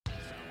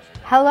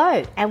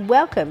Hello and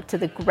welcome to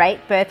the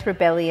Great Birth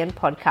Rebellion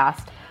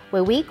podcast,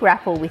 where we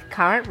grapple with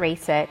current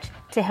research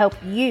to help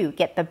you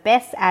get the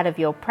best out of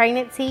your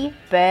pregnancy,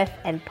 birth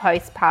and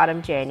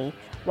postpartum journey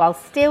while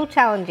still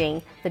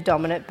challenging the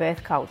dominant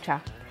birth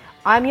culture.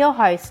 I'm your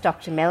host,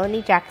 Dr.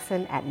 Melanie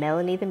Jackson at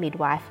Melanie the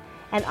Midwife,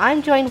 and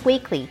I'm joined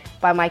weekly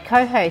by my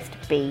co-host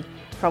B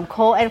from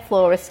Core and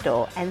Flora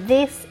Store, and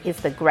this is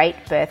the Great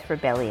Birth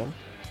Rebellion.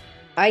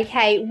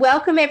 Okay,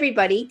 welcome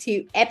everybody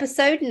to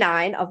episode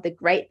 9 of the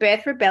Great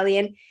Birth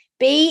Rebellion.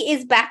 B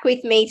is back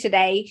with me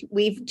today.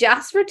 We've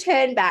just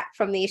returned back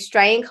from the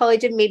Australian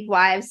College of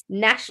Midwives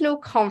National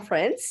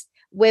Conference,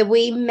 where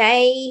we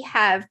may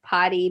have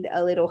partied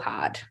a little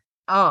hard.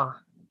 Oh,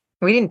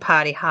 we didn't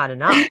party hard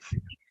enough.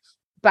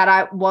 But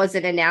I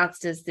wasn't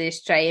announced as the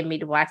Australian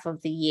Midwife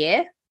of the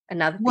Year.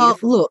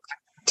 Look,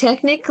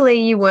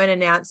 technically you weren't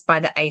announced by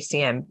the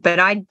ACM, but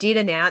I did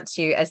announce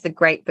you as the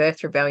Great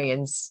Birth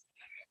Rebellion's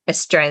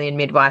Australian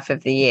Midwife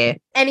of the Year.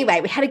 Anyway,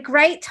 we had a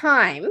great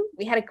time.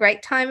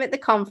 At the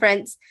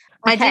conference.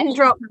 Okay. I didn't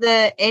drop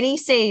any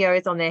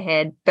CEOs on their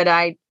head, but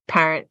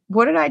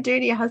what did I do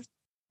to your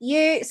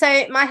husband?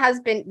 So my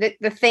husband,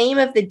 the theme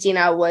of the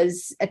dinner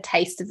was a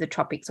taste of the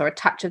tropics or a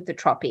touch of the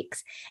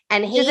tropics.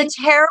 And it's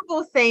a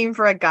terrible theme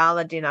for a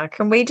gala dinner.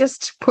 Can we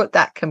just put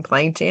that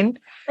complaint in?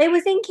 It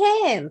was in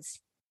Cairns.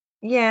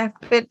 Yeah,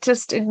 but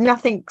just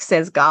nothing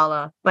says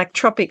gala. Like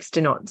tropics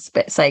do not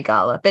say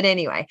gala. But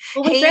anyway,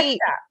 he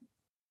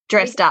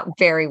dressed up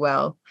very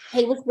well.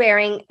 He was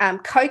wearing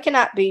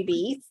coconut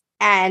boobies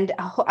and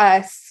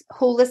a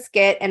hula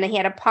skirt, and he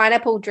had a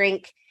pineapple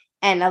drink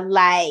and a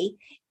lei.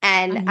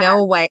 And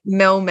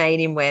Mel made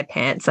him wear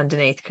pants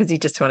underneath because he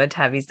just wanted to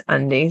have his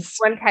undies.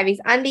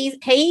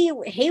 He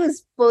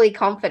was fully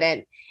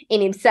confident in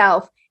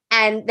himself.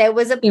 And there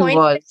was a point in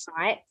the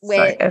night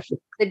where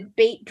the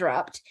beat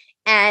dropped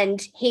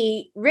and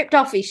he ripped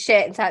off his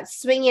shirt and started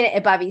swinging it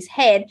above his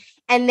head.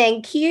 And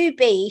then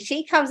QB,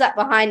 she comes up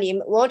behind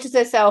him, launches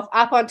herself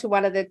up onto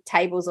one of the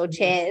tables or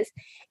chairs,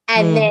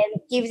 and then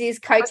gives his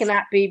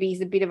coconut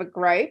boobies a bit of a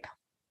grope.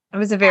 It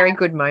was a very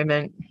good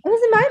moment. It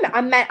was a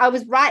moment. I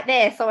was right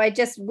there, so I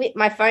just whipped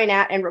my phone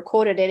out and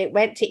recorded it. It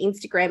went to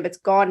Instagram, but it's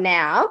gone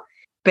now.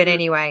 But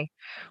anyway,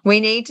 we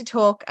need to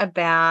talk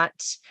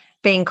about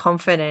being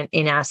confident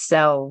in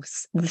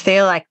ourselves. I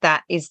feel like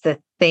that is the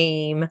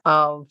theme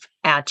of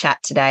our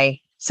chat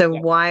today. So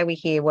why are we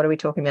here? What are we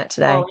talking about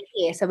today? We're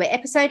here. So we're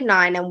episode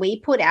 9, and we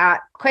put out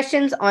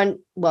questions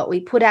we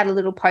put out a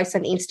little post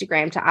on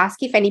Instagram to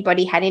ask if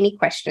anybody had any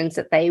questions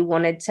that they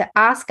wanted to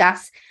ask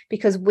us,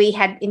 because we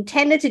had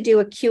intended to do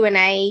a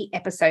Q&A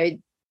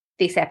episode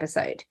this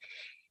episode.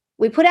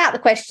 We put out the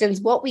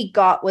questions. What we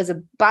got was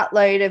a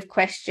buttload of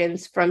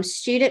questions from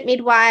student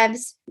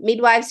midwives,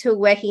 midwives who are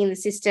working in the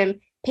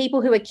system,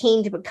 people who are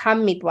keen to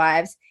become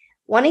midwives,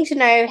 wanting to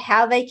know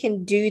how they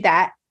can do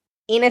that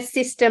in a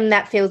system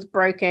that feels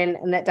broken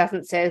and that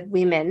doesn't serve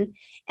women,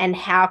 and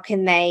how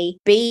can they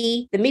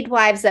be the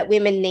midwives that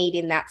women need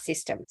in that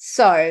system.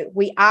 So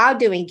we are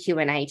doing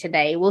Q&A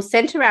today. We'll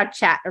center our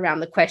chat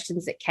around the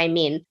questions that came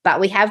in, but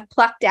we have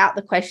plucked out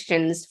the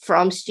questions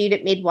from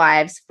student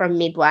midwives, from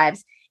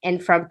midwives,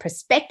 and from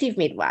prospective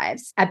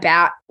midwives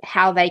about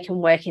how they can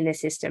work in the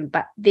system.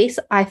 But this,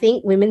 I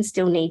think women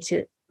still need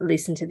to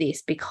listen to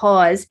this,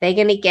 because they're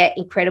going to get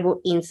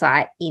incredible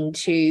insight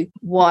into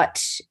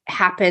what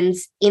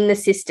happens in the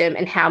system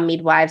and how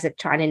midwives are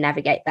trying to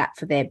navigate that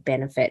for their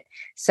benefit.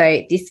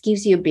 So this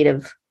gives you a bit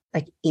of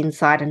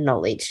insight and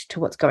knowledge to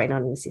what's going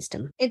on in the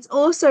system. It's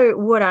also,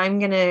 what I'm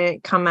going to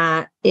come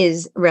at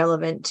is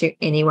relevant to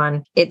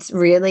anyone. It's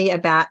really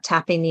about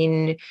tapping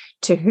in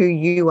to who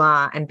you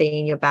are and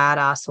being your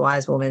badass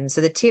wise woman.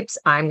 So the tips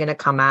I'm going to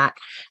come at,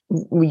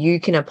 you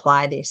can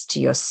apply this to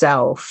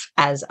yourself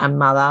as a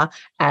mother,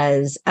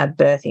 as a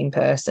birthing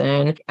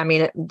person. I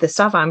mean, the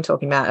stuff I'm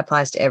talking about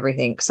applies to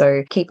everything.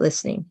 So keep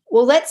listening.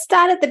 Well, let's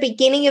start at the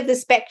beginning of the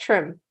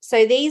spectrum.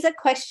 So these are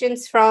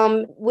questions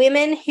from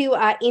women who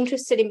are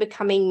interested in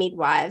becoming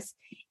midwives.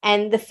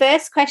 And the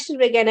first question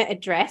we're going to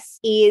address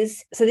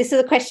is, so this is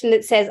a question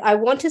that says, I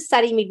want to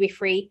study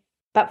midwifery,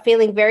 but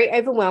feeling very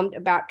overwhelmed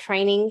about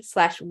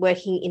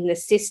training/working in the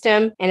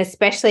system, and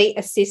especially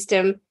a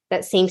system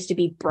that seems to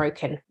be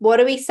broken. What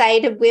do we say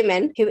to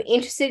women who are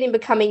interested in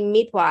becoming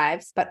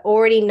midwives but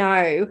already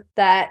know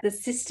that the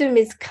system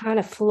is kind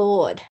of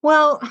flawed?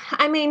 Well,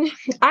 I mean,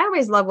 I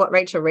always love what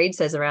Rachel Reed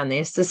says around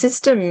this. The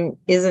system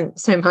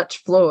isn't so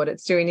much flawed.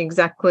 It's doing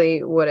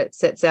exactly what it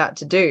sets out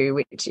to do,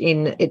 which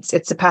it's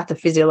a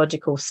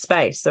pathophysiological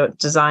space. So it's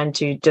designed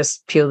to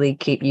just purely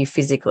keep you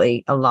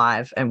physically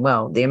alive and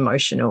well. The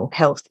emotional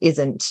health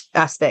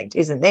aspect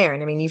isn't there.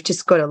 And I mean, you've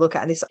just got to look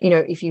at this. You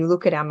know, if you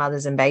look at our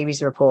Mothers and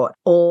Babies report,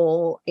 all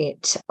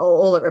it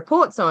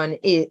reports on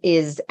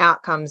is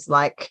outcomes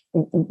like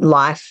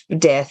life,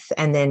 death,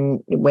 and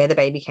then where the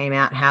baby came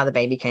out, how the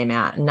baby came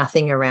out,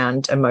 nothing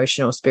around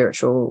emotional,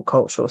 spiritual,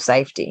 cultural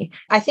safety.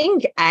 I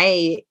think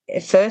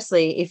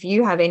firstly, if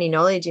you have any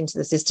knowledge into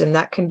the system,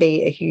 that can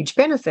be a huge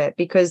benefit,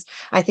 because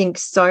I think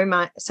so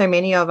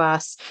many of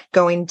us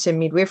go into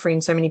midwifery,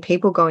 and so many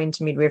people go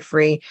into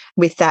midwifery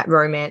with that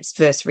romance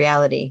versus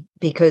reality,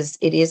 because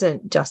it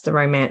isn't just the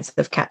romance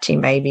of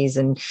catching babies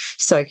and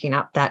soaking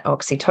up that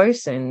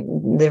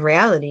oxytocin. The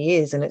reality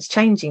is, and it's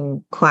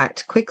changing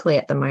quite quickly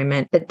at the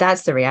moment, but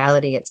that's the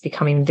reality. It's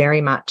becoming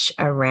very much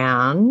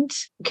around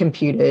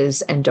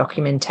computers and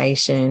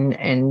documentation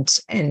and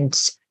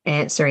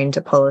answering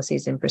to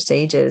policies and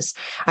procedures.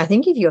 I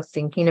think if you're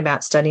thinking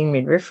about studying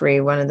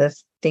midwifery, one of the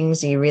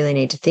things you really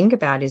need to think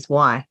about is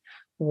why.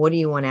 What do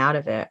you want out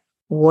of it?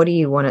 What do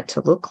you want it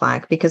to look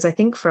like? Because I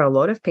think for a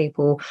lot of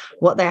people,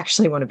 what they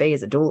actually want to be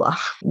is a doula.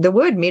 The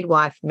word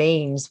midwife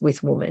means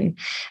with woman,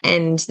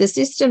 and the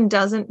system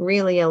doesn't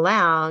really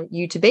allow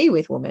you to be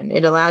with woman.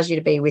 It allows you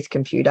to be with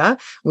computer,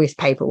 with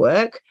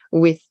paperwork,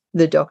 with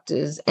the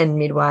doctors and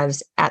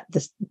midwives at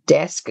the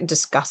desk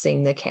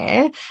discussing the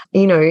care.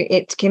 You know,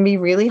 it can be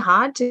really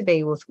hard to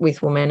be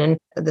with women. And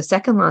the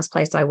second last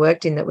place I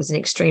worked in, that was an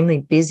extremely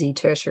busy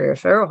tertiary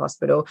referral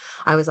hospital,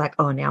 I was like,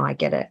 oh, now I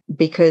get it,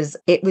 because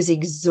it was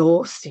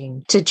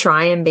exhausting to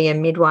try and be a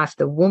midwife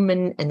the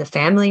woman and the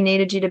family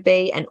needed you to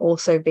be, and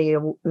also be a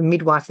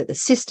midwife that the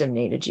system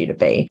needed you to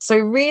be. So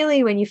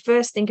really, when you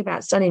first think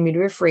about studying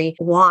midwifery,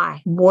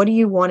 why? What do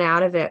you want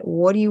out of it?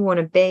 What do you want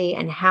to be?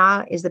 And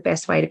how is the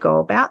best way to go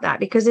about that?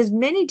 Because there's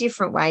many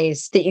different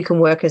ways that you can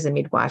work as a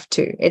midwife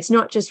too. It's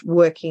not just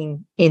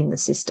working in the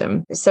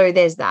system. So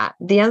there's that.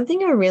 The other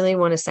thing I really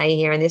want to say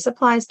here, and this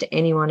applies to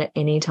anyone at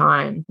any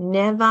time,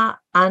 never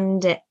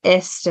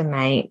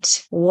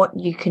underestimate what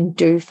you can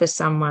do for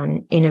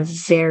someone in a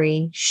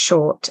very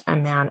short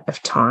amount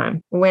of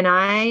time. When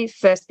I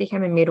first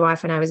became a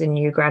midwife and I was a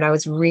new grad, I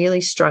was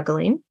really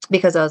struggling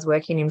because I was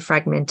working in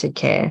fragmented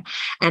care,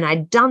 and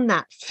I'd done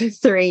that for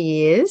 3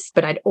 years,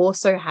 but I'd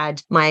also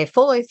had my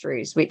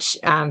follow-throughs, which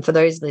for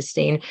those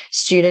listening,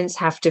 students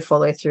have to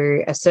follow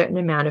through a certain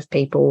amount of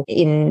people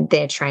in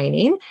their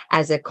training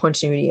as a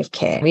continuity of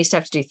care. We used to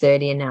have to do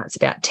 30, and now it's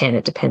about 10.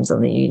 It depends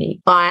on the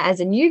uni. As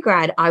a new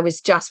grad, I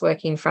was just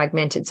working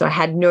fragmented, so I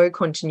had no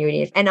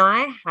continuity. And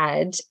I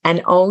had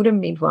an older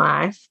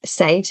midwife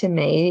say to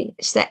me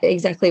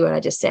exactly what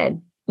I just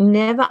said.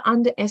 Never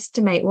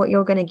underestimate what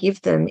you're going to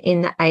give them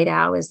in the 8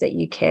 hours that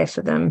you care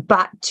for them.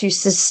 But to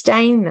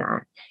sustain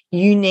that,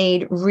 you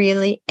need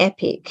really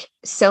epic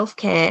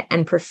self-care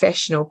and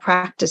professional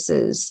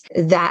practices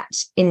that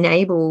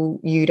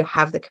enable you to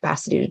have the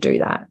capacity to do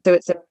that. So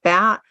it's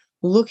about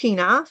looking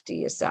after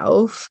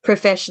yourself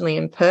professionally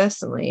and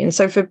personally. And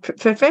so for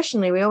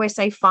professionally, we always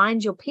say,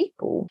 find your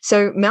people.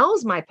 So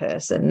Mel's my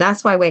person.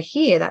 That's why we're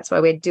here. That's why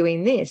we're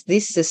doing this.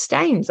 This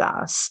sustains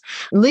us.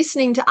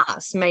 Listening to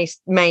us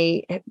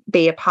may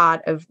be a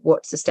part of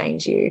what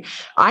sustains you.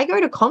 I go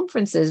to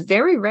conferences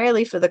very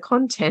rarely for the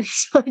content.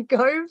 I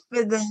go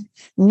for the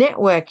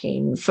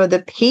networking, for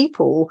the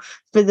people,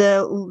 for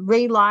the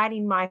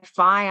relighting my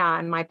fire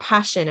and my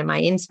passion and my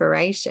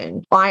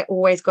inspiration. I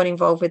always got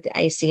involved with the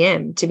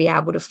ACM to be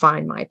able to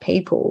find my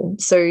people.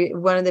 So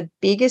one of the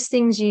biggest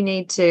things you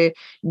need to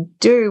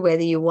do,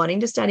 whether you're wanting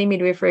to study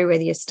midwifery,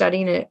 whether you're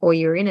studying it or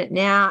you're in it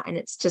now and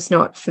it's just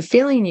not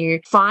fulfilling you,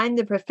 find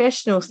the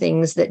professional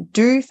things that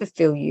do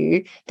fulfill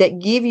you, that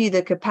give you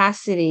the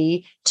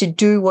capacity to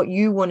do what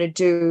you want to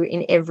do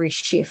in every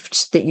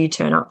shift that you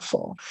turn up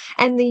for.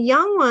 And the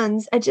young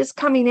ones are just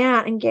coming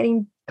out and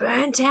getting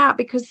burnt out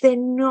because they're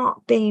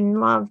not being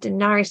loved and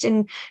nourished.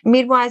 And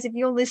midwives, if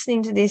you're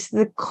listening to this,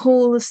 the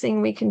coolest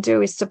thing we can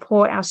do is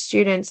support our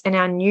students and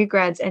our new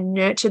grads and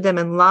nurture them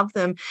and love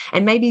them.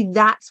 And maybe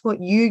that's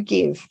what you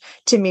give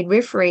to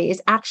midwifery,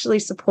 is actually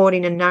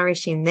supporting and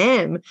nourishing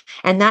them.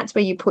 And that's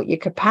where you put your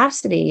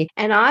capacity.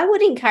 And I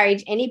would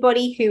encourage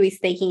anybody who is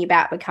thinking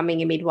about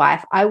becoming a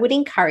midwife, I would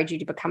encourage you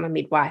to become a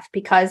midwife,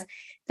 because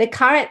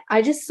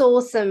I just saw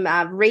some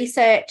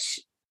research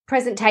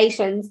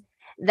presentations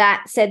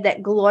that said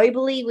that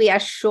globally we are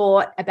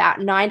short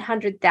about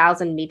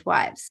 900,000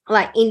 midwives,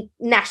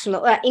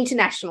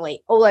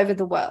 internationally, all over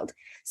the world.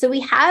 So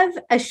we have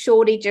a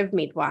shortage of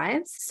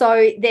midwives.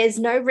 So there's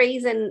no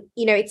reason,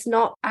 it's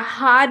not a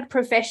hard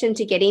profession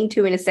to get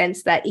into, in a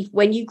sense that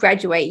when you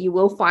graduate, you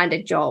will find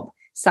a job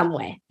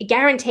somewhere,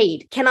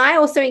 guaranteed. Can I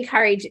also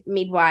encourage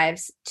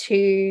midwives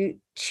to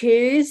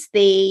choose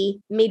the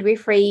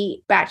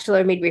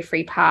bachelor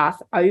midwifery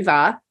path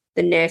over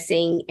the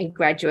nursing and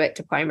graduate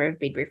diploma of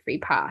midwifery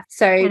path?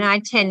 And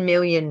I 10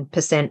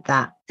 million%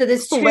 that. So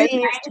there's two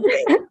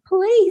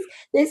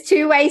there's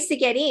 2 ways to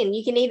get in.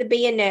 You can either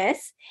be a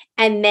nurse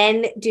and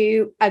then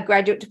do a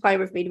graduate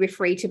diploma of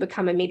midwifery to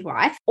become a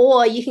midwife,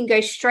 or you can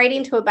go straight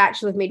into a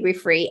bachelor of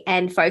midwifery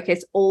and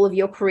focus all of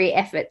your career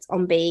efforts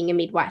on being a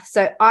midwife.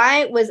 So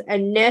I was a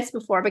nurse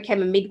before I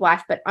became a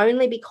midwife, but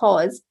only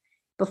because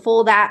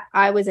before that,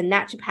 I was a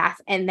naturopath,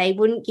 and they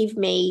wouldn't give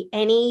me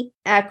any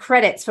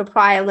credits for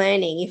prior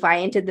learning if I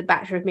entered the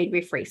Bachelor of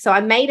Midwifery. So I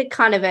made a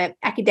kind of an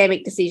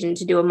academic decision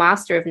to do a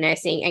Master of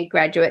Nursing and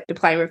Graduate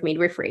Diploma of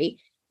Midwifery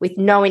with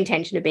no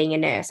intention of being a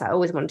nurse. I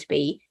always wanted to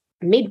be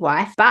a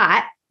midwife,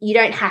 but you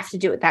don't have to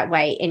do it that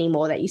way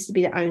anymore. That used to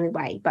be the only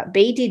way. But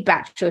B did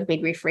Bachelor of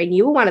Midwifery, and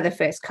you were one of the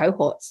first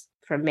cohorts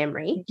from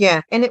memory.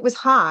 Yeah. And it was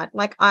hard.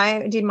 Like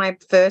I did my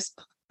first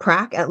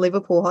prac at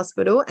Liverpool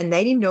Hospital and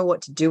they didn't know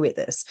what to do with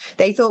us.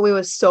 They thought we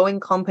were so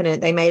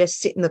incompetent. They made us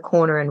sit in the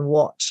corner and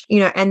watch,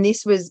 and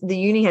the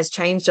uni has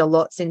changed a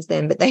lot since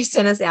then, but they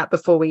sent us out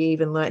before we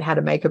even learned how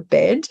to make a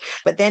bed.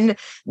 But then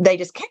they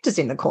just kept us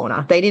in the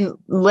corner. They didn't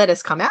let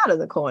us come out of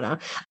the corner.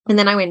 And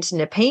then I went to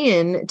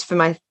Nepean for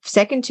my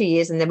second 2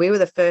 years, and then we were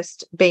the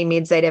first B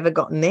mids they'd ever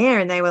gotten there.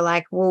 And they were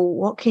like, well,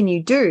 what can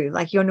you do?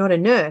 Like, you're not a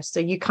nurse,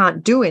 so you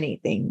can't do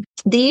anything.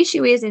 The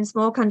issue is in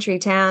small country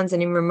towns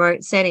and in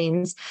remote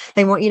settings,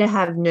 they want you to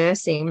have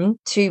nursing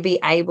to be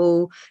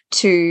able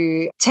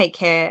to take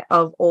care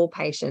of all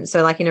patients.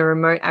 So like in a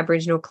remote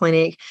Aboriginal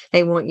clinic,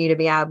 they want you to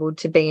be able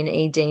to be an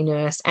ED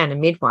nurse and a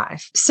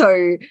midwife. So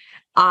you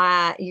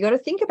got to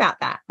think about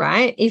that,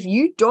 right? If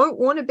you don't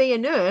want to be a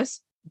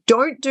nurse,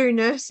 don't do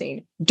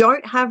nursing.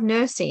 Don't have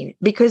nursing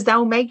because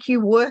they'll make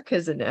you work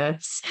as a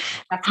nurse.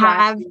 That's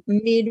have right.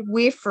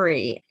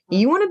 midwifery.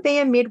 You want to be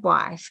a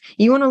midwife.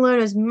 You want to learn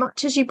as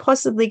much as you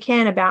possibly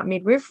can about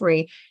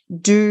midwifery.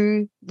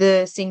 Do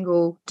the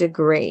single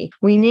degree.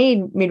 We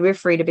need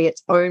midwifery to be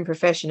its own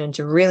profession and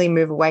to really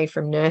move away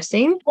from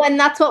nursing. Well, and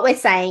that's what we're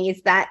saying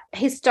is that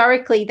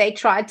historically they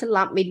tried to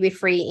lump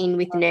midwifery in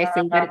with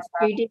nursing, but it's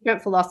two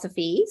different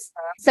philosophies.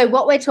 So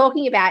what we're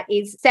talking about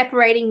is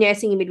separating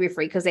nursing and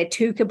midwifery because they're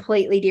two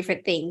completely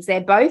different things.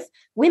 They're both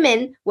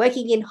women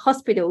working in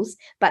hospitals,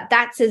 but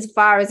that's as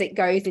far as it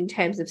goes in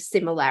terms of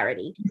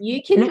similarity.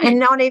 You can, and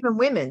not even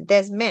women.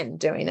 There's men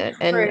doing it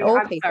and all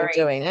people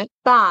doing it.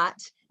 But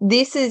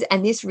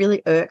this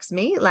really irks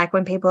me. Like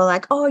when people are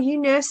like, oh, you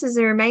nurses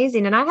are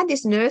amazing. And I had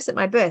this nurse at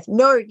my birth.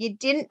 No, you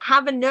didn't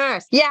have a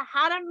nurse. You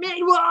had a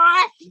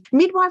midwife.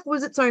 Midwife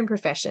was its own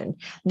profession.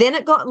 Then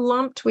it got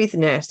lumped with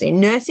nursing.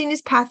 Nursing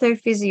is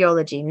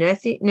pathophysiology.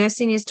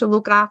 Nursing is to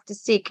look after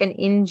sick and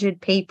injured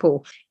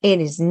people.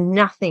 It is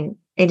nothing.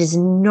 It is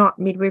not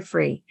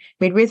midwifery.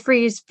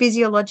 Midwifery is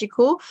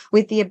physiological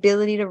with the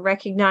ability to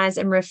recognize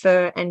and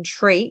refer and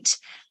treat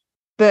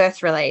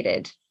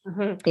birth-related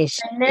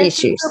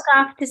issues. Look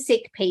after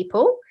sick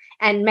people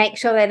and make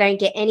sure they don't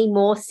get any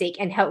more sick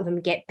and help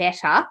them get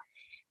better.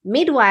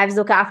 Midwives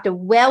look after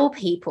well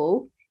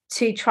people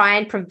to try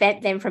and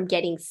prevent them from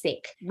getting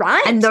sick,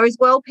 right? And those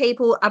well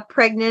people are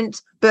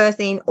pregnant,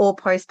 birthing, or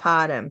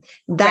postpartum.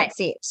 That's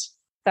right. It.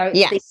 So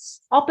it's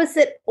the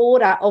opposite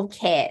order of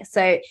care.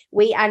 So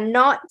we are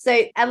not,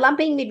 a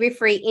lumping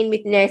midwifery in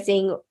with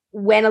nursing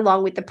went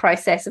along with the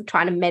process of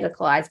trying to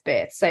medicalize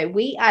birth. So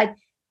we are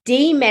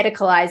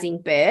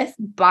demedicalizing birth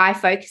by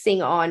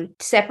focusing on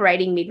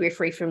separating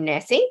midwifery from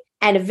nursing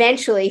and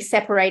eventually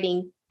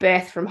separating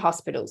birth from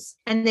hospitals.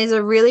 And there's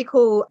a really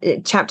cool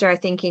chapter, I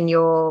think, in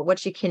your,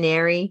 what's your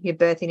canary, your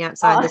Birthing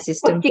Outside the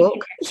System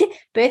book.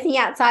 Birthing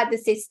Outside the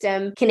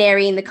System,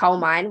 Canary in the Coal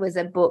Mine was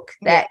a book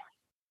that,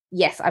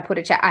 yes, I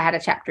had a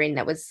chapter in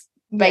that was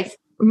based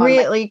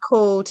really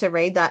cool to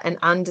read that and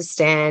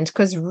understand,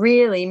 because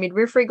really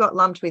midwifery got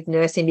lumped with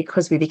nursing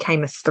because we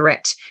became a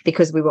threat,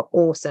 because we were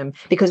awesome,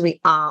 because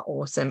we are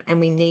awesome, and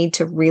we need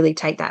to really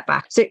take that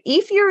back. So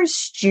if you're a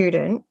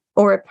student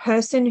or a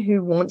person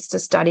who wants to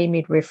study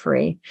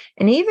midwifery,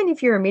 and even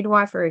if you're a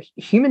midwife or a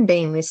human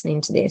being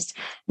listening to this,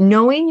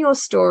 knowing your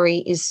story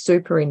is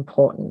super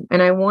important.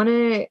 And I'm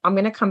going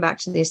to come back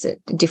to this at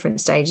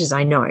different stages,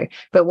 I know,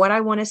 but what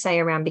I want to say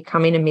around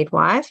becoming a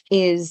midwife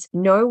is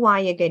know why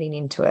you're getting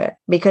into it,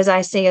 because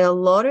I see a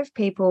lot of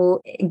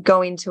people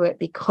go into it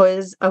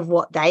because of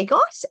what they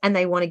got and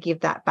they want to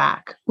give that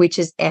back, which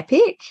is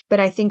epic. But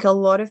I think a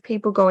lot of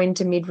people go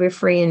into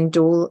midwifery and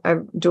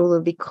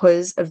doula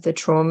because of the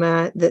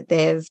trauma that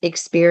they've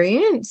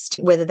experienced,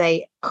 whether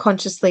they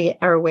consciously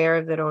are aware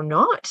of it or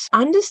not.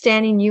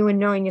 Understanding you and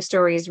knowing your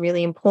story is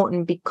really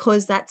important,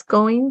 because that's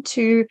going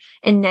to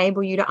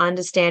enable you to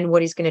understand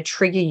what is going to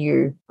trigger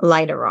you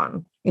later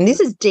on. And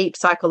this is deep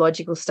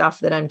psychological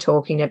stuff that I'm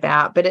talking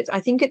about, but I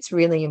think it's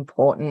really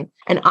important.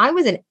 And I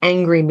was an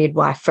angry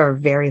midwife for a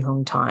very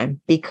long time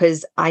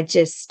because I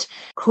just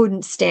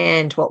couldn't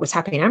stand what was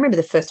happening. I remember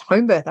the first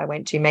home birth I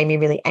went to made me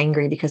really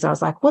angry because I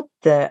was like, what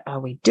the are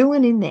we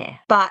doing in there?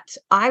 But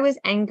I was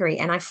angry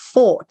and I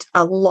fought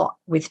a lot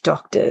with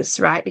doctors,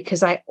 right?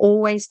 Because I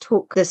always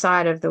took the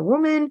side of the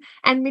woman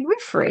and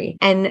midwifery.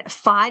 And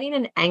fighting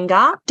and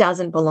anger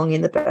doesn't belong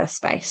in the birth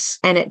space.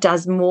 And it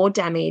does more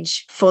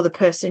damage for the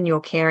person you're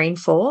caring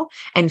for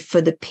and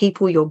for the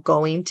people you're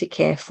going to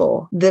care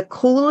for. The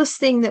coolest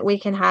thing that we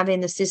can have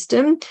in the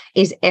system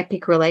is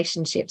epic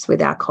relationships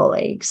with our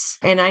colleagues.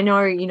 And I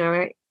know,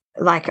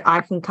 like I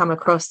can come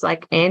across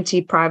like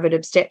anti-private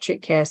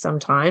obstetric care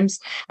sometimes.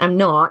 I'm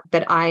not,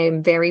 but I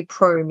am very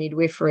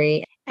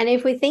pro-midwifery. And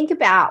if we think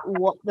about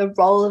what the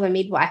role of a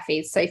midwife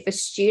is, so for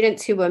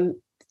students who are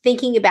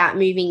thinking about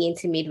moving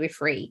into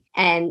midwifery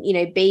and,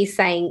 be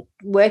saying,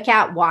 work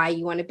out why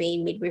you want to be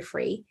in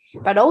midwifery,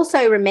 but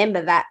also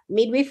remember that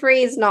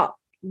midwifery is not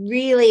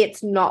really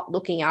it's not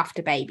looking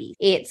after babies.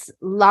 It's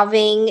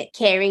loving,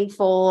 caring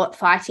for,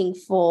 fighting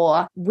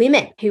for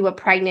women who are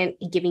pregnant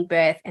and giving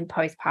birth and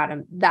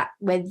postpartum. That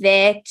we're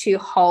there to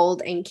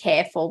hold and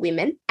care for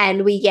women.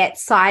 And we get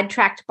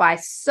sidetracked by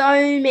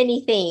so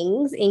many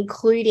things,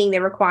 including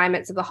the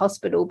requirements of the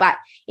hospital. But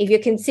if you're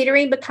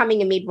considering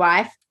becoming a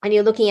midwife and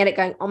you're looking at it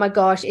going, oh my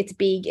gosh, it's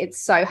big, it's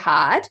so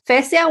hard.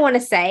 Firstly, I want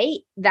to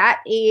say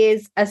that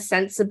is a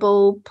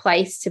sensible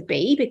place to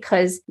be,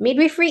 because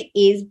midwifery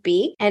is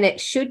big and it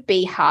should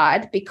be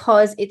hard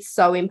because it's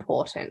so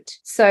important.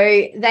 So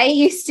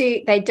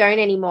they don't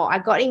anymore. I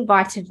got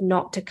invited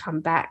not to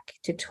come back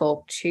to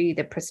talk to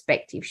the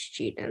prospective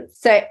students.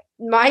 So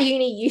my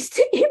uni used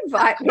to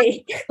invite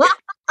me.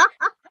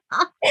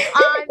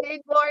 I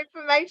need more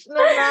information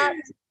on that.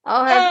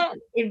 I'll have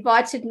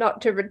invited not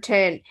to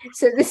return.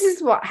 So this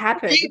is what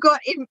happened. You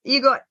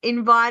got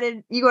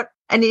invited. You got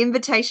an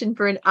invitation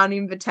for an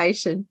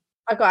uninvitation.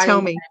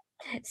 Tell me.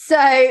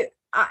 So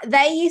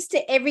they used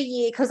to every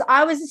year, because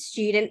I was a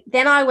student,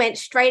 then I went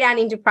straight out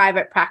into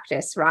private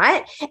practice,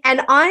 right?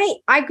 And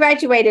I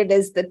graduated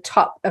as the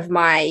top of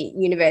my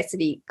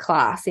university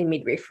class in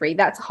midwifery.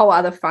 That's a whole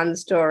other fun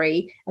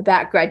story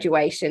about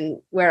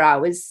graduation, where I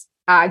was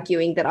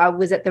arguing that I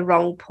was at the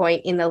wrong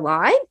point in the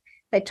line.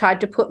 They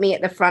tried to put me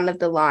at the front of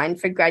the line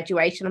for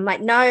graduation. I'm like,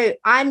 no,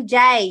 I'm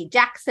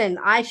Jackson.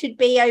 I should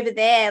be over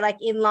there, like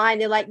in line.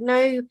 They're like,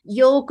 no,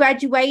 you're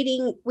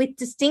graduating with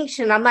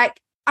distinction. I'm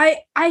like,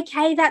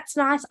 okay, that's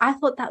nice. I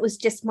thought that was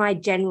just my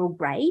general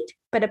grade.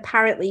 But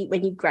apparently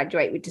when you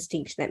graduate with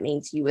distinction, that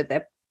means you were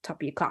the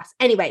top of your class.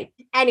 Anyway.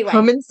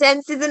 Common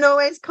sense isn't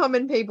always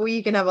common, people.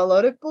 You can have a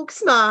lot of book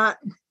smart.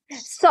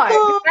 So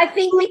I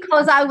think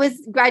because I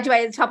was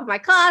graduated at the top of my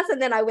class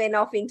and then I went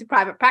off into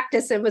private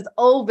practice and was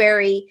all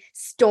very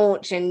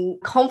staunch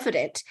and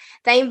confident,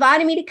 they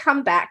invited me to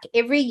come back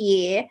every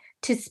year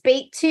to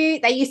speak to,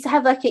 they used to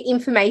have like an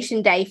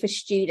information day for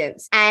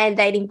students, and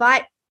they'd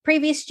invite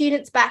previous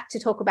students back to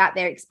talk about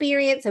their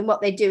experience and what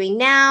they're doing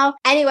now.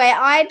 Anyway,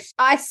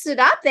 I stood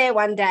up there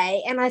one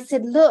day and I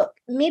said, look,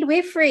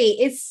 midwifery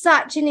is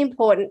such an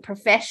important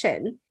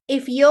profession.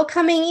 If you're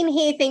coming in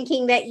here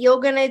thinking that you're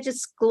going to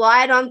just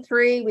glide on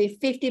through with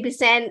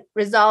 50%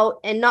 result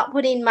and not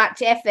put in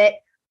much effort,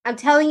 I'm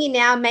telling you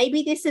now,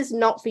 maybe this is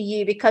not for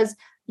you, because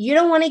you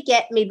don't want to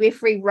get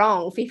midwifery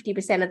wrong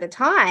 50% of the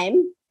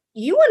time.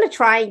 You want to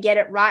try and get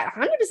it right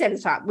 100% of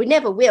the time. We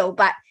never will,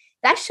 but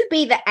that should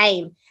be the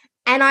aim.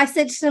 And I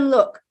said to them,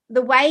 look,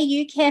 the way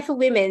you care for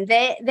women,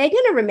 they're going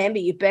to remember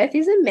you. Birth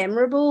is a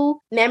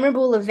memorable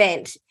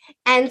event.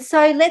 And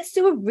so let's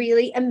do a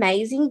really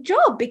amazing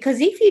job,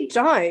 because if you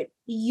don't,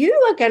 you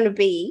are going to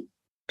be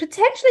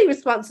potentially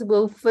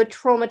responsible for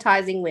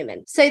traumatizing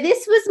women. So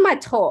this was my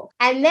talk.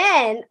 And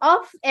then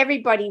off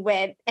everybody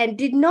went and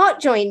did not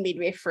join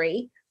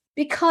midwifery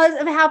because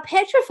of how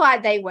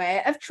petrified they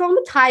were of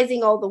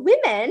traumatizing all the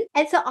women.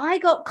 And so I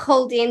got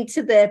called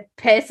into the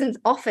person's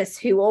office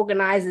who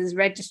organizes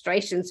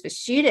registrations for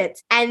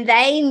students, and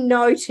they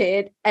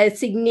noted a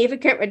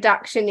significant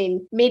reduction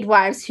in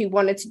midwives who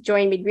wanted to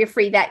join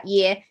midwifery that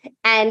year,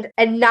 and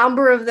a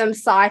number of them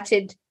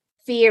cited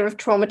fear of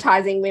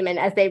traumatizing women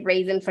as their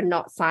reason for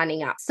not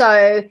signing up.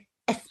 So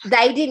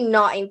they did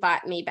not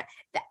invite me, but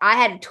I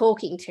had a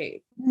talking to.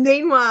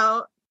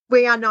 Meanwhile,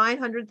 we are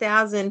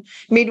 900,000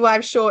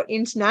 midwives short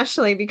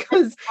internationally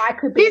because I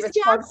could be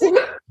responsible.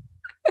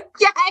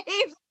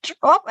 Gave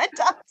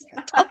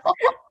traumatized.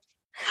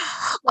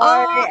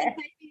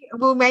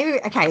 Well, maybe.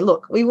 Okay,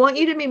 look, we want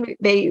you to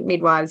be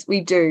midwives. We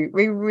do.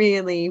 We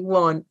really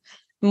want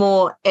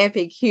more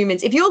epic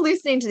humans. If you're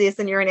listening to this,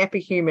 then you're an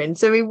epic human.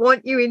 So we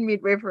want you in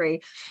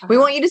midwifery. We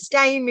want you to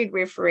stay in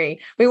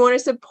midwifery. We want to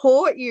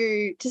support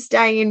you to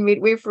stay in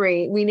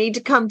midwifery. We need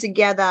to come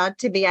together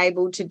to be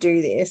able to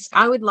do this.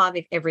 I would love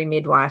if every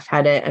midwife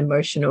had an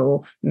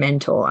emotional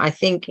mentor. I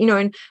think,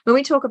 and when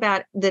we talk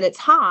about that it's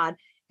hard,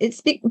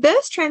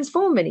 birth's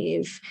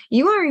transformative.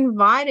 You are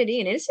invited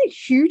in. It's a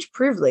huge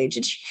privilege.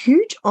 It's a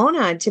huge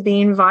honor to be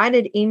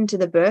invited into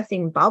the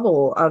birthing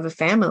bubble of a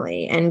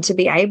family and to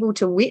be able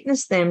to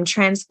witness them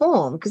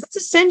transform, because that's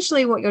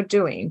essentially what you're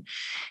doing,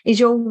 is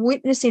you're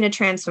witnessing a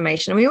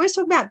transformation. And we always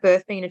talk about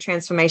birth being a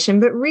transformation,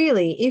 but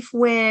really, if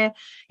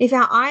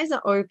our eyes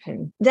are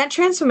open, that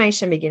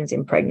transformation begins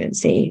in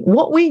pregnancy.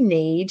 What we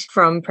need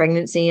from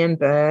pregnancy and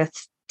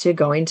birth to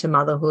go into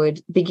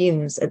motherhood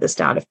begins at the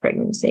start of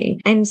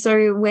pregnancy. And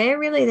so we're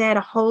really there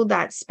to hold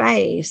that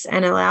space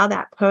and allow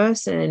that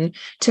person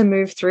to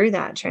move through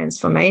that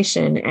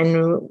transformation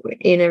and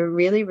in a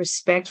really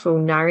respectful,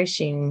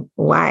 nourishing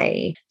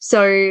way.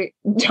 So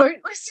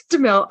don't listen to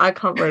Mel. I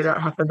can't believe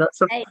that happened. That's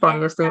the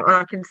funniest thing.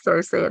 I can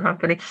so see it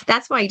happening.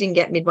 That's why you didn't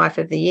get Midwife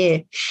of the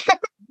Year.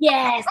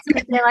 Yes,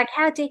 they're like,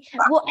 how do you...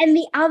 Well, and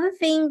the other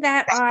thing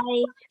that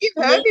you've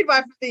heard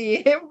Midwife of the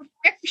Year,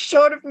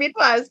 short of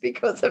midwives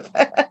because of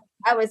her.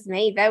 That was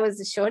me. There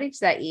was a shortage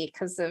that year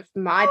because of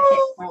my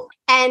pet.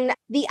 And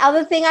the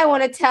other thing I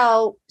want to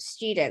tell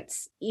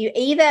students,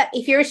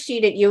 if you're a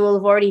student, you will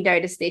have already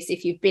noticed this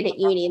if you've been at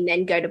uni and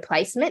then go to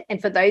placement.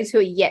 And for those who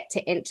are yet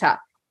to enter,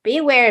 be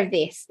aware of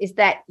this, is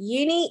that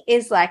uni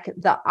is like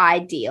the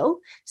ideal.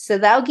 So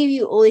they'll give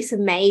you all this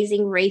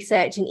amazing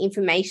research and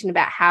information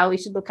about how we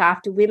should look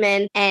after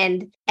women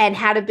and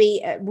how to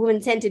be a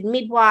woman-centered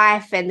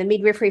midwife and the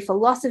midwifery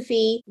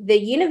philosophy. The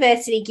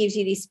university gives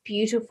you this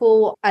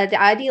beautiful,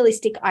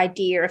 idealistic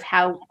idea of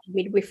how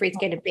midwifery is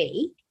going to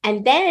be.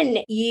 And then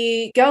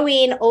you go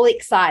in all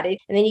excited,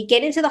 and then you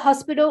get into the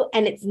hospital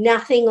and it's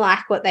nothing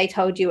like what they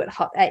told you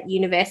at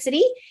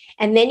university.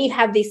 And then you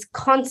have this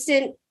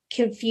constant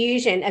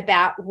confusion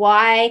about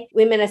why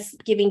women are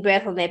giving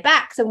birth on their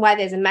backs and why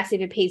there's a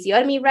massive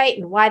episiotomy rate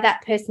and why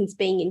that person's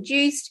being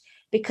induced,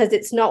 because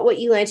it's not what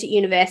you learnt at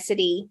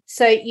university.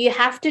 So you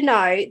have to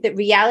know that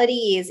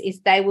reality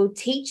is they will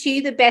teach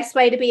you the best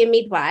way to be a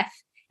midwife,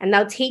 and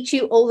they'll teach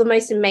you all the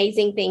most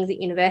amazing things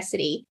at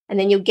university. And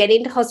then you'll get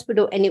into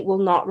hospital and it will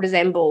not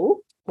resemble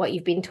what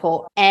you've been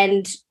taught.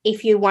 And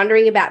if you're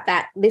wondering about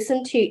that,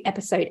 listen to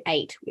episode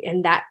 8,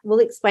 and that will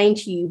explain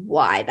to you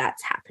why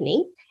that's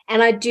happening.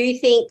 And I do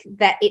think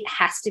that it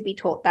has to be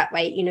taught that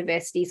way at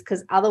universities,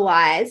 because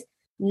otherwise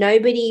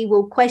nobody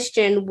will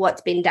question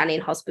what's been done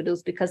in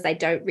hospitals because they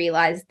don't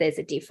realize there's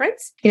a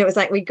difference. You know, it was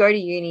like we'd go to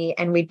uni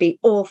and we'd be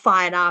all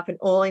fired up and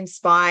all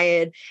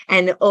inspired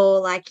and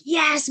all like,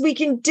 yes, we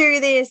can do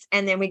this.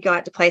 And then we'd go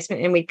out to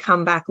placement and we'd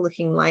come back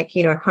looking like,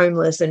 you know,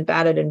 homeless and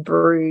battered and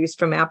bruised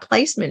from our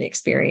placement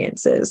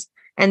experiences.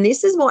 And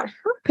this is what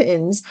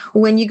happens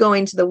when you go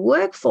into the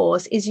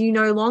workforce, is you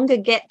no longer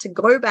get to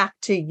go back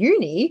to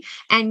uni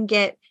and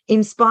get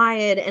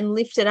inspired and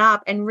lifted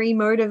up and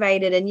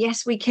remotivated and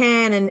yes, we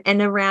can,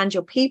 and around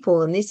your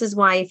people. And this is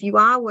why, if you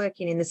are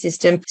working in the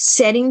system,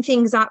 setting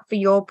things up for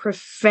your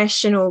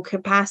professional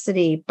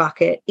capacity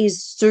bucket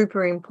is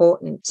super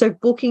important. So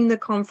booking the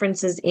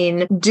conferences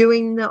in,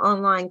 doing the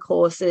online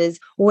courses,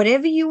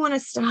 whatever you want to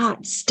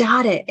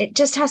start it. It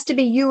just has to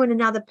be you and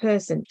another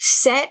person.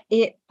 Set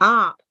it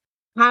up.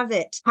 Have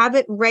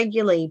it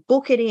regularly,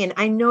 book it in.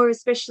 I know,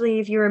 especially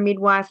if you're a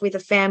midwife with a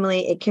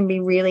family, it can be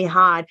really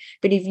hard.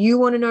 But if you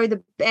want to know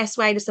the best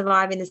way to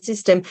survive in the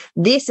system,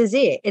 this is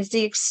it. It's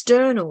the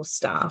external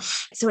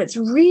stuff. So it's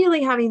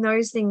really having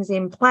those things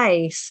in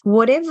place.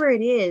 Whatever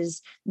it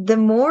is, the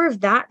more of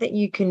that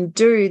you can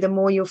do, the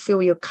more you'll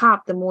fill your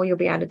cup, the more you'll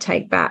be able to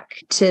take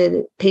back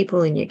to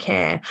people in your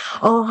care.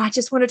 Oh, I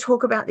just want to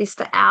talk about this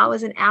for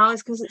hours and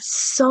hours because it's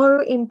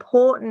so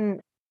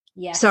important.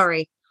 Yes.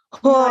 Sorry.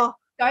 No.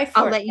 Go for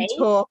I'll it, let you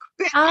talk.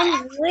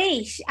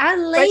 Unleash. I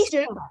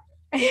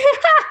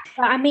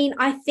mean,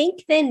 I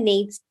think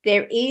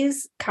there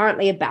is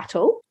currently a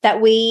battle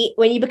that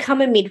when you become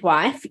a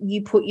midwife,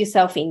 you put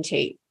yourself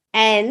into,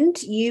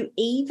 and you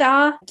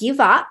either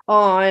give up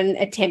on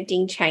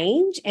attempting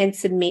change and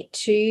submit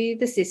to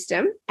the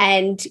system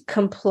and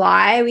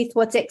comply with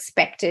what's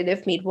expected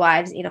of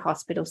midwives in a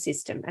hospital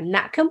system. And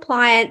that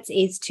compliance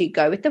is to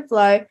go with the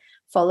flow,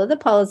 follow the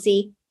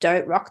policy,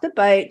 don't rock the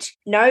boat,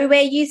 know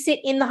where you sit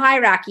in the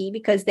hierarchy,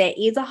 because there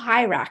is a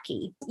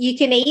hierarchy. You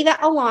can either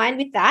align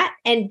with that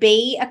and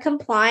be a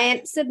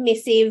compliant,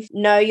 submissive,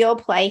 know your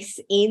place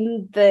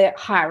in the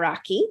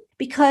hierarchy,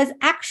 because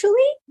actually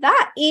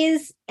that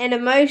is an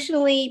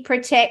emotionally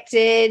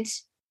protected,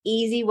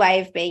 easy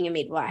way of being a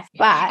midwife.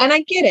 And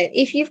I get it.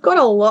 If you've got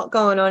a lot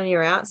going on in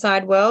your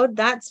outside world,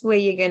 that's where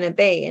you're going to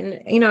be.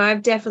 And, you know,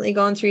 I've definitely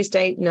gone through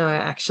No,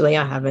 actually,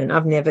 I haven't.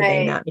 I've never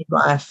been that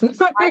midwife.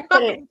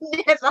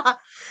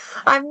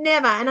 I've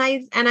never. And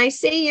I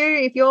see you,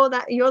 if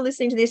you're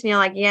listening to this and you're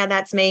like, yeah,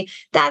 that's me.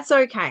 That's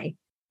okay.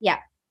 Yeah.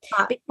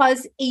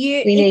 Because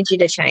we need you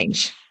to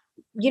change.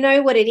 You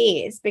know what it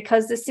is?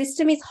 Because the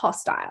system is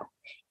hostile.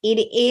 It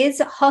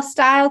is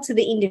hostile to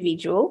the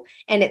individual,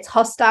 and it's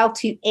hostile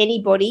to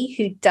anybody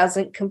who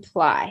doesn't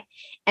comply.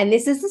 And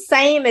this is the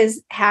same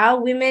as how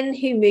women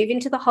who move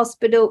into the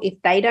hospital, if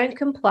they don't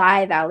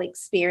comply, they'll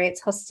experience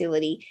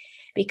hostility,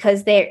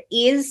 because there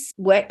is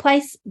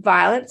workplace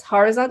violence,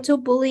 horizontal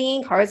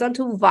bullying,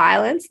 horizontal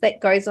violence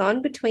that goes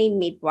on between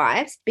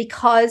midwives,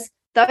 because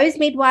those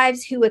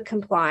midwives who are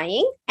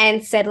complying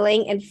and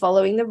settling and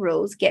following the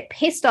rules get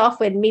pissed off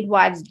when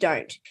midwives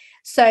don't.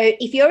 So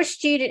if you're a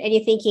student and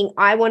you're thinking,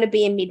 I want to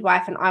be a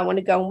midwife and I want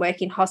to go and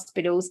work in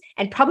hospitals,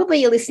 and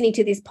probably you're listening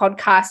to this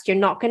podcast, you're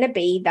not going to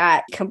be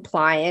that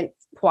compliant,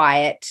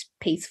 quiet,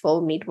 peaceful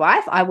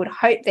midwife. I would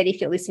hope that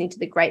if you're listening to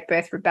the Great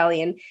Birth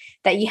Rebellion,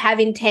 that you have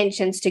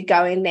intentions to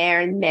go in there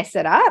and mess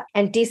it up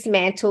and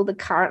dismantle the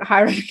current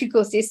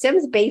hierarchical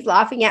systems. Bee's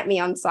laughing at me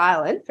on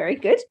silent. Very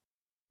good.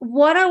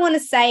 What I want to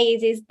say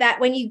is that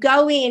when you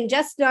go in,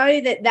 just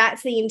know that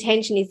that's the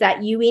intention, is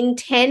that you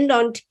intend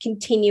on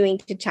continuing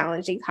to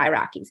challenge these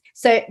hierarchies.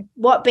 So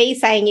what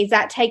Bee's saying is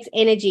that takes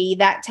energy,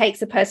 that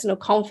takes a personal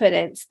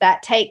confidence,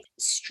 that takes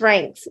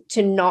strength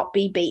to not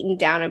be beaten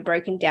down and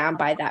broken down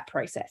by that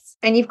process.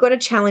 And you've got to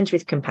challenge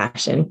with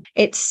compassion.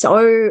 It's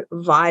so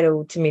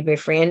vital to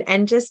midwifery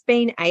and just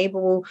being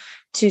able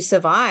to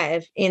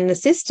survive in the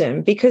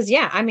system, because,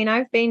 yeah, I mean,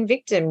 I've been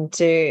victim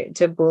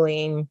to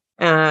bullying,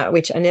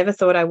 which I never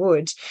thought I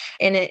would.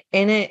 And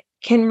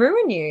can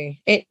ruin you.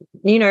 It,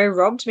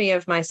 robbed me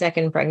of my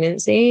second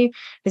pregnancy. It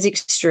was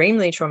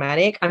extremely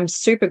traumatic. I'm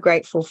super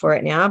grateful for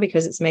it now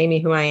because it's made me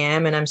who I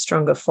am and I'm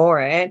stronger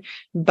for it.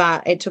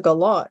 But it took a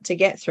lot to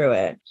get through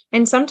it.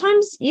 And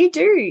sometimes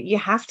you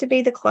have to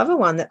be the clever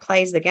one that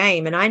plays the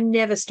game. And I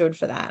never stood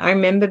for that. I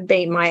remember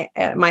being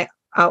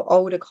our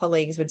older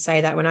colleagues would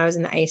say that when I was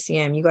in the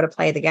ACM, you got to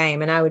play the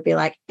game. And I would be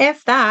like,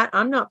 F that,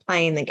 I'm not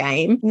playing the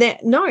game.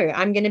 No,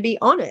 I'm going to be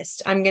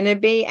honest. I'm going to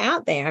be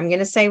out there. I'm going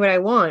to say what I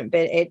want,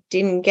 but it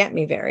didn't get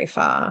me very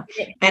far.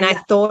 And I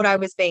thought I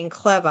was being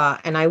clever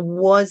and I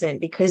wasn't,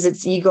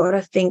 because you got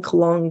to think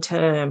long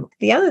term.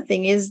 The other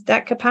thing is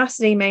that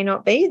capacity may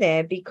not be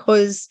there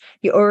because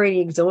you're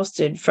already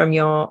exhausted from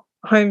your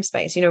home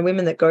space.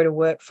 Women that go to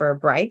work for a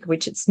break,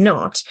 which it's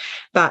not,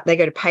 but they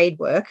go to paid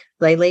work,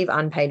 they leave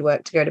unpaid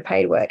work to go to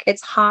paid work.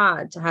 It's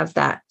hard to have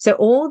that. So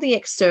all the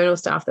external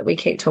stuff that we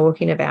keep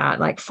talking about,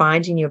 like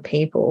finding your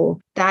people,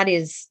 that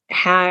is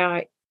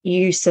how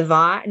you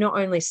survive, not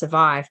only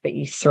survive, but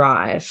you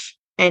thrive,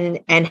 and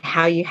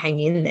how you hang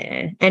in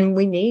there. And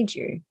we need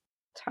you.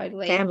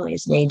 Totally.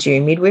 Families need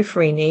you.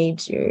 Midwifery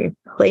needs you.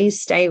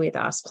 Please stay with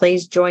us.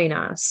 Please join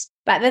us.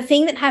 But the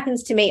thing that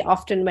happens to me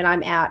often when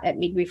I'm out at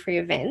midwifery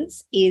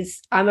events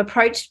is I'm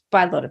approached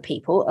by a lot of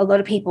people. A lot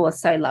of people are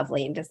so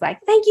lovely and just like,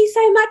 thank you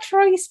so much for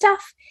all your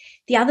stuff.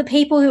 The other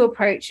people who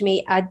approach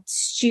me are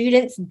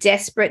students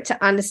desperate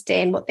to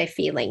understand what they're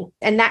feeling.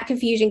 And that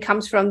confusion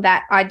comes from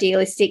that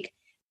idealistic,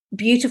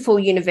 beautiful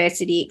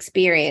university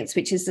experience,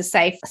 which is the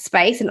safe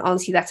space. And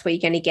honestly, that's where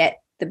you're going to get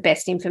the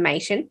best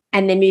information.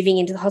 And then moving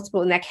into the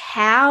hospital and like,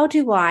 how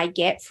do I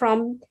get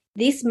from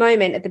this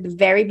moment at the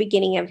very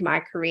beginning of my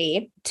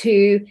career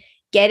to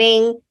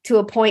getting to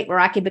a point where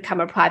I can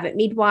become a private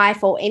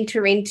midwife or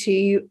enter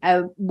into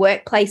a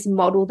workplace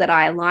model that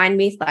I align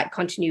with, like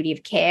continuity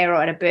of care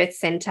or at a birth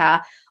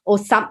center or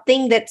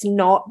something that's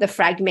not the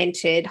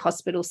fragmented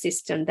hospital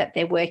system that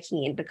they're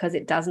working in, because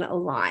it doesn't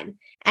align.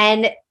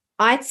 And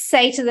I'd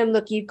say to them,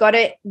 look,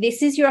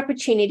 this is your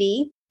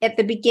opportunity. At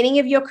the beginning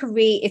of your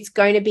career, it's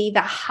going to be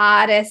the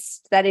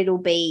hardest that it'll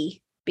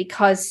be,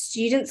 because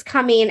students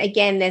come in,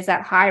 again, there's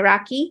that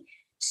hierarchy.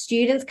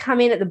 Students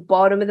come in at the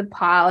bottom of the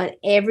pile and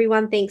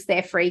everyone thinks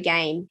they're free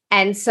game.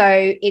 And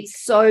so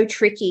it's so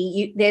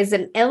tricky. There's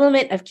an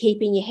element of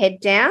keeping your head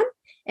down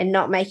and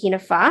not making a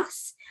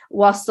fuss,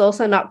 whilst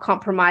also not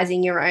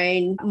compromising your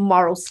own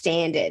moral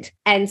standard.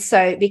 And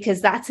so,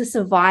 because that's a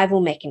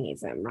survival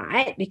mechanism,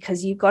 right?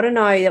 Because you've got to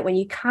know that when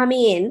you come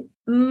in,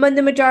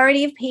 the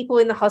majority of people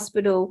in the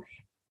hospital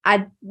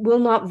will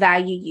not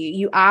value you.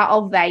 You are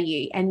of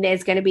value. And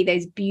there's going to be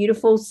those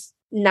beautiful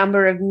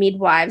number of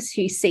midwives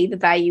who see the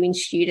value in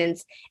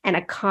students and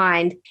are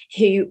kind,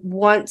 who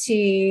want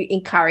to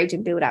encourage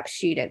and build up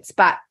students.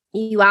 But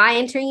you are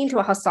entering into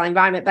a hostile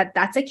environment, but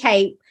that's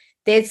okay.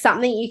 There's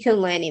something you can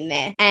learn in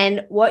there.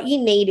 And what you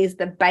need is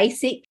the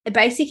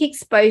basic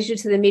exposure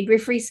to the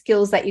midwifery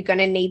skills that you're going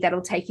to need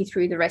that'll take you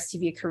through the rest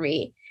of your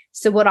career.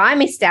 So what I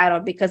missed out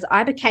on, because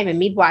I became a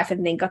midwife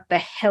and then got the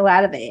hell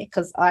out of there,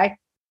 because I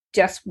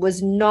just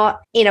was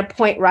not in a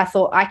point where I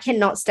thought I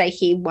cannot stay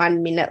here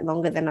 1 minute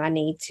longer than I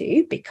need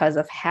to because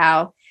of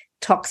how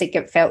toxic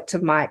it felt to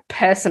my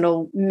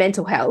personal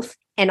mental health.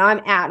 And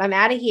I'm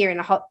out of here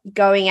and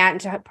going out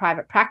into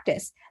private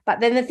practice. But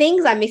then the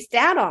things I missed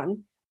out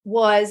on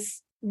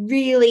was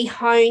really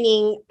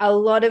honing a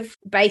lot of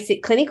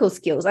basic clinical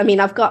skills. I mean,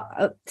 I've got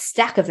a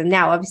stack of them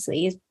now,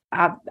 obviously,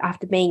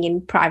 after being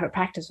in private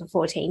practice for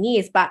 14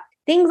 years, but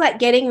things like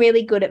getting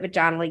really good at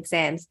vaginal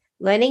exams,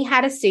 learning how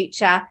to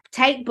suture,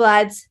 take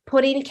bloods,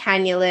 put in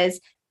cannulas,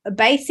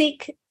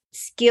 basic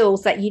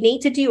skills that you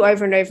need to do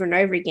over and over and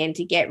over again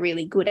to get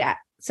really good at.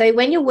 So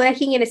when you're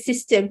working in a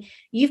system,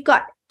 you've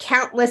got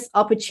countless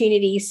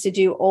opportunities to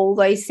do all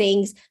those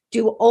things,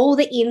 do all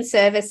the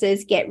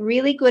in-services, get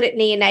really good at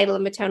neonatal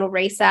and maternal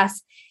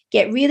resus,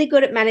 get really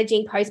good at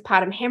managing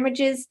postpartum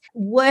hemorrhages,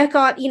 work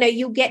on,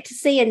 you'll get to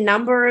see a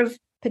number of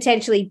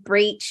potentially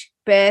breech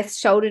births,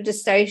 shoulder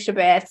dystocia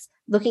births,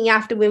 looking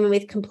after women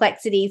with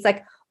complexities,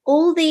 like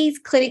all these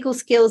clinical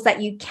skills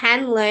that you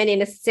can learn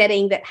in a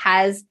setting that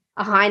has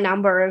a high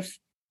number of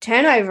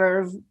turnover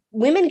of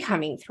women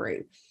coming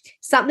through.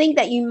 Something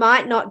that you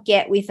might not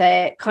get with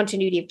a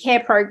continuity of care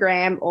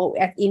program or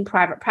in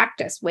private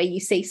practice, where you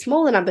see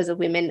smaller numbers of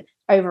women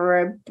over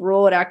a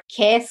broader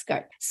care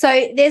scope.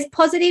 So there's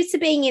positives to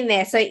being in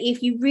there. So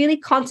if you really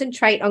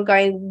concentrate on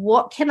going,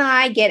 what can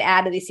I get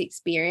out of this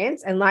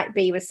experience? And like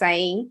Bea was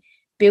saying,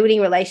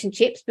 building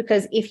relationships,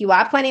 because if you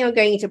are planning on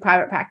going into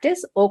private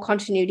practice or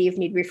continuity of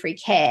midwifery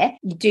care,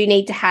 you do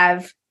need to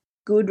have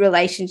good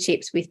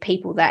relationships with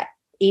people that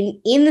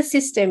in the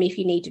system, if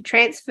you need to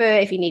transfer,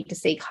 if you need to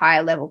seek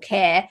higher level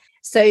care.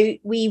 So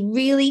we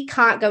really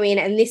can't go in,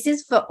 and this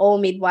is for all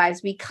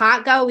midwives, we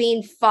can't go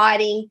in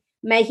fighting,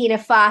 making a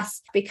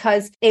fuss,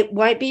 because it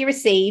won't be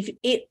received.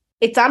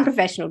 It's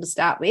unprofessional to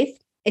start with.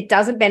 It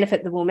doesn't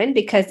benefit the woman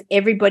because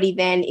everybody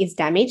then is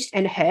damaged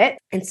and hurt.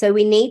 And so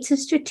we need to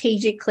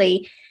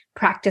strategically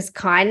practice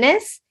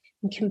kindness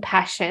and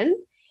compassion.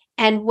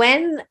 And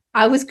when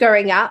I was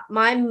growing up,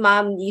 my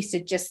mum used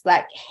to just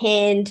like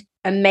hand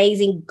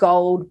amazing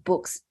gold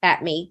books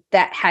at me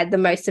that had the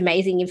most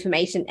amazing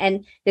information.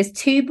 And there's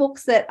 2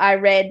 books that I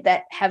read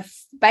that have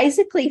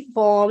basically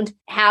formed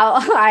how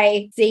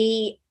I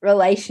see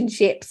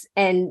relationships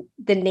and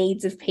the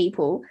needs of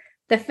people.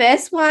 The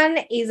first one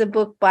is a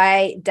book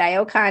by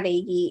Dale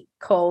Carnegie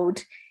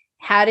called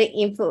How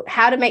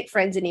to Make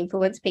Friends and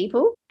Influence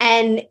People.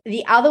 And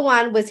the other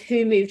one was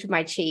Who Moved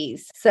My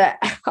Cheese. So,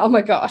 oh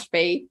my gosh,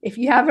 B, if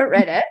you haven't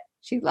read it,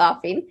 she's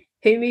laughing.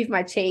 Who Moved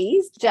My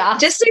Cheese?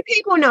 Just so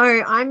people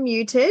know, I'm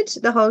muted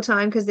the whole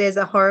time because there's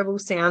a horrible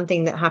sound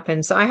thing that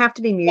happens. So I have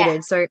to be muted.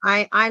 Yeah. So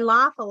I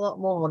laugh a lot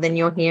more than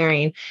you're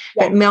hearing.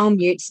 Yeah. But Mel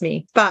mutes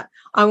me. But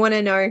I want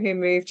to know who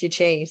moved your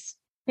cheese.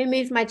 Who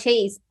moved my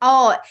cheese?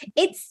 Oh,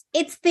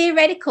 it's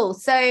theoretical.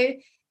 So,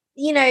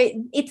 you know,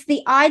 it's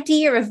the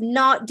idea of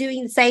not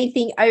doing the same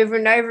thing over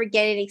and over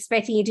again and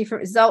expecting a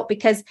different result,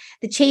 because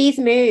the cheese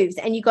moves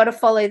and you got to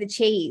follow the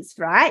cheese,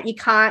 right? You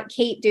can't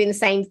keep doing the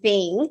same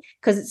thing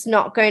because it's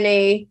not going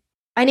to.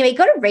 Anyway, you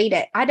got to read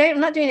it. I'm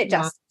not doing it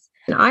justice.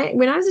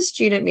 When I was a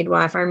student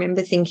midwife, I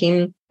remember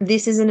thinking,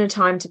 this isn't a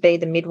time to be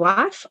the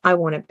midwife I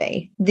want to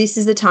be. This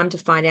is the time to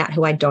find out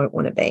who I don't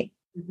want to be.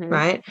 Mm-hmm.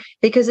 Right?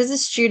 Because as a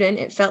student,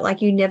 it felt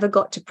like you never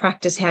got to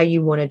practice how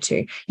you wanted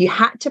to. You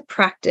had to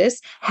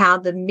practice how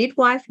the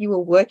midwife you were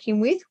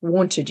working with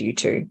wanted you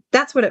to.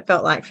 That's what it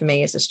felt like for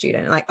me as a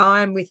student. Like, oh,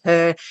 I'm with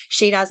her.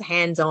 She does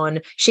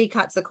hands-on. She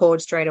cuts the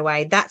cord straight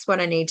away. That's what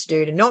I need to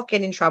do to not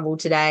get in trouble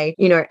today,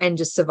 you know, and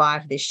just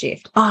survive this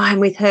shift. Oh, I'm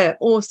with her.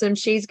 Awesome.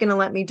 She's going to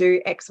let me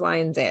do X, Y,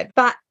 and Z.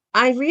 But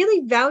I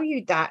really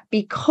valued that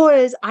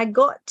because I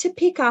got to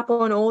pick up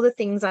on all the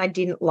things I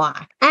didn't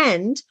like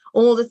and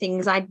all the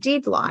things I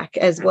did like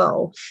as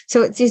well.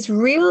 So it's this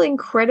real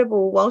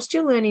incredible, whilst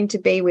you're learning to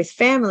be with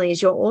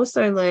families, you're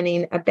also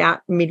learning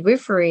about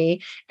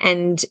midwifery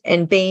and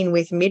being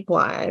with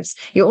midwives.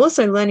 You're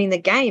also learning the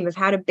game of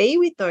how to be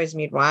with those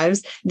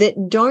midwives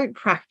that don't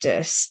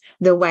practice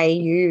the way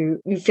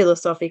you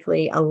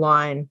philosophically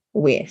align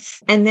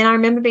with. And then I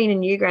remember being a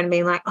new grad and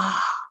being like,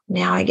 oh,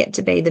 now I get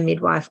to be the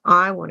midwife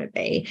I want to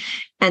be.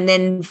 And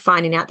then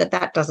finding out that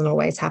that doesn't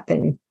always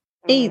happen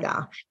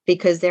either,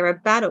 because there are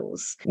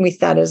battles with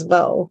that as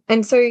well.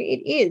 And so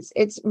it's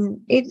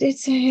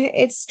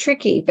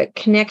tricky, but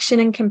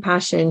connection and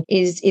compassion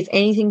is, if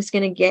anything's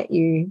going to get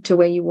you to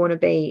where you want to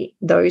be,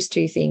 those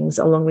 2 things,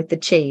 along with the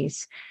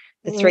cheese,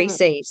 the 3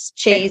 C's,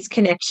 cheese,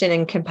 connection,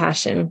 and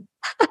compassion.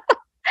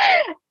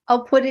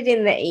 I'll put it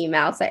in the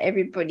email so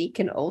everybody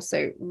can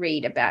also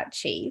read about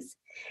cheese.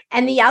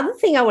 And the other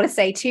thing I want to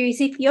say too is,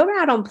 if you're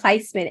out on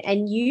placement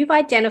and you've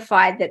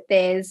identified that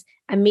there's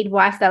a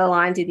midwife that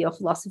aligns with your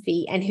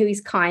philosophy and who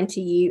is kind to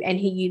you and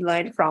who you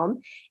learn from,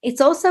 it's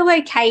also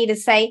okay to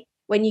say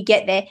when you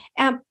get there,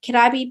 can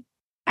I be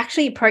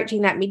actually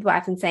approaching that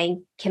midwife and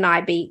saying, can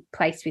I be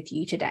placed with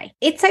you today?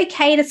 It's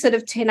okay to sort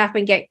of turn up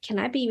and go, can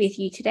I be with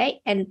you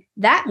today? And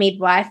that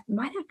midwife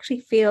might actually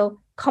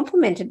feel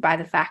complimented by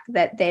the fact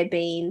that they're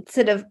being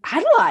sort of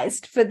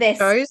idolized for their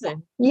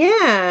chosen.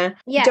 Yeah.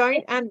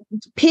 Don't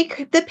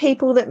pick the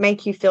people that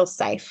make you feel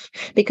safe,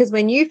 because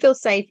when you feel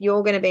safe,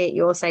 you're going to be at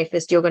your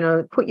safest. You're going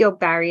to put your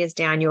barriers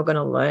down. You're going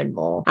to learn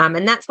more.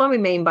 And that's what we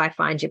mean by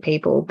find your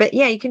people. But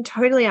yeah, you can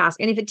totally ask.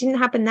 And if it didn't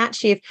happen that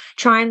shift,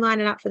 try and line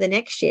it up for the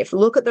next shift.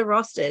 Look at the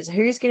rosters.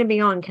 Who's going to be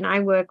on? Can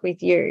I work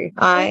with you?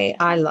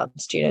 I love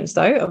students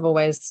though. I've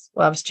always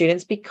loved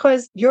students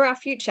because you're our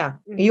future.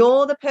 Mm-hmm.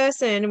 You're the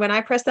person, when I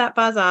press that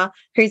buzzer,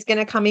 who's going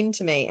to come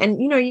into me.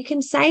 And, you know, you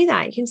can say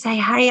that. You can say,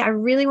 hey, I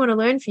really want to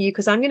learn for you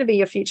because I'm going to be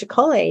your future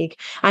colleague.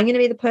 I'm going to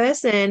be the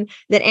person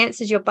that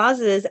answers your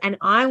buzzers, and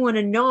I want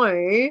to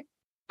know,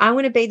 I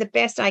want to be the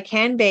best I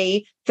can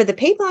be for the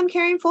people I'm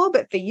caring for,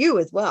 but for you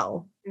as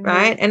well,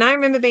 right? And I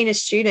remember being a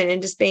student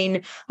and just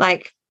being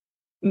like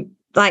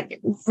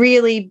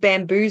really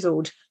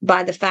bamboozled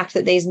by the fact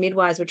that these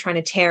midwives were trying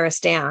to tear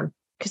us down,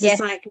 because it's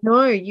like,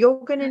 no,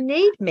 you're going to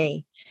need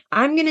me.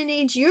 I'm going to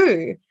need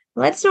you.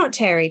 Let's not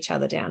tear each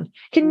other down.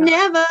 Can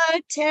never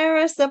tear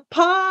us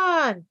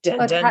apart.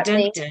 Dun, dun,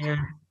 dun,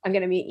 dun. I'm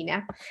going to mute you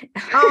now.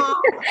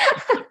 Oh.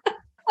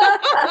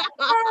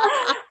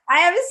 I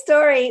have a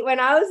story when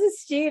I was a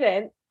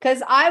student,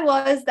 because I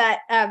was that,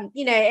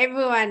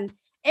 everyone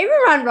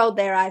rolled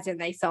their eyes when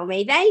they saw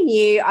me. They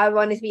knew I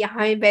wanted to be a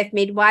home birth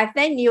midwife.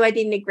 They knew I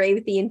didn't agree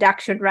with the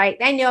induction rate.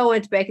 They knew I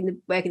wanted to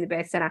work in the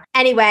birth center.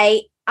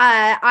 Anyway,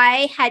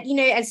 I had,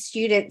 as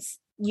students,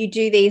 you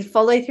do these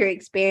follow-through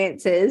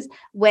experiences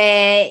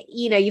where,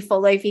 you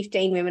follow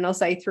 15 women or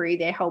so through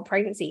their whole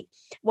pregnancy.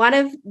 One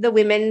of the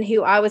women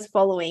who I was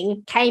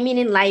following came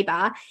in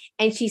labor,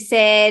 and she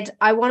said,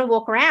 I want to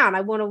walk around.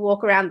 I want to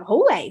walk around the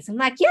hallways. I'm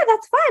like, yeah,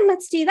 that's fine.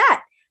 Let's do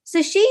that.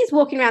 So she's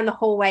walking around the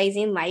hallways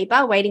in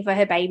labor, waiting for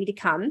her baby to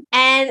come.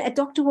 And a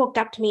doctor walked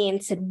up to me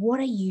and said, what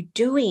are you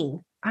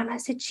doing? And I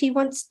said, she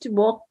wants to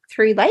walk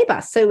through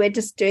labor. So we're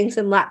just doing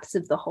some laps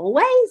of the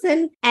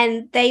hallways.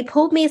 And they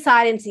pulled me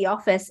aside into the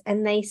office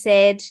and they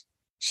said,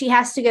 she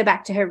has to go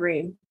back to her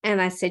room.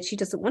 And I said, she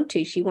doesn't want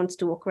to. She wants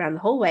to walk around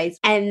the hallways.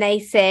 And they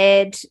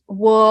said,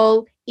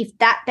 well, if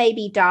that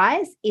baby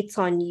dies, it's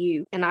on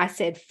you. And I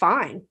said,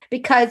 fine,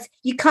 because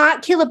you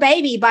can't kill a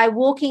baby by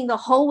walking the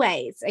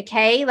hallways,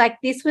 okay? Like,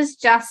 this was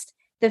just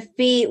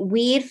the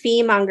weird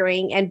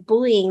fear-mongering and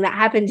bullying that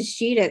happened to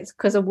students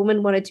because a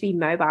woman wanted to be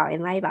mobile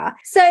in labour.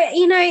 So,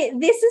 you know,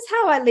 this is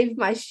how I lived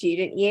my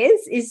student years,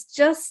 is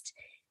just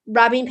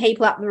rubbing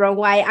people up the wrong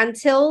way,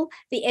 until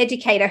the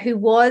educator, who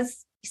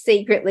was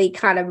secretly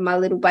kind of my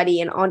little buddy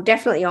and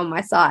definitely on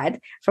my side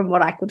from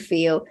what I could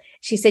feel,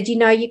 she said, you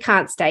know, you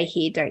can't stay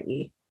here, don't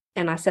you?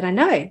 And I said, I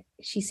know.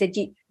 She said,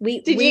 Did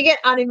you get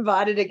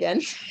uninvited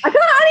again? I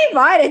got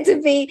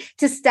uninvited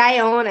to stay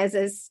on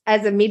as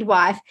a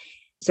midwife.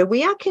 So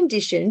we are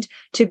conditioned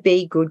to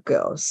be good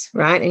girls,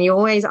 right? And I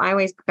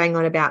always bang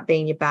on about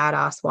being your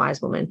badass wise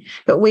woman,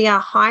 but we are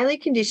highly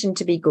conditioned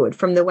to be good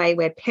from the way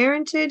we're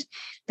parented,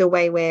 the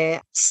way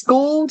we're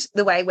schooled,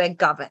 the way we're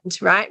governed,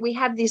 right? We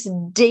have this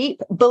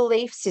deep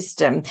belief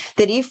system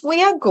that if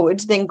we are good,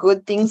 then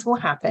good things will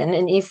happen.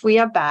 And if we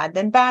are bad,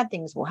 then bad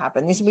things will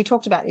happen. We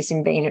talked about this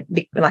in being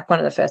like one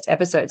of the first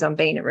episodes on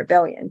being a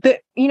rebellion.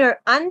 But, you know,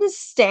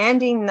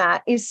 understanding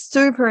that is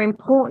super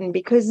important,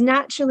 because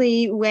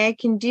naturally we're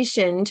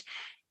conditioned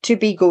to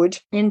be good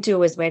and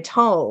do as we're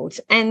told.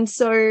 And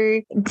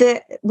so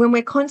when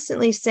we're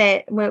constantly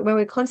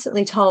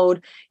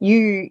told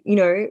you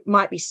know,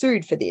 might be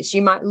sued for this,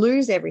 you might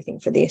lose everything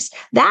for this,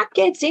 that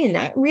gets in,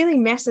 that really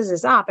messes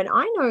us up. And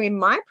I know in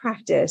my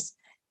practice,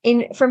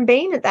 from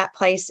being at that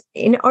place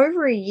in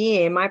over a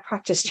year, my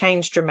practice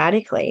changed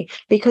dramatically,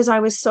 because I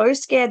was so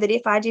scared that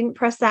if I didn't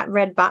press that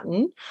red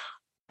button,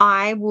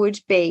 I would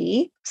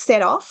be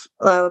set off,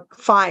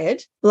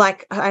 fired,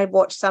 like I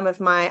watched some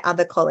of my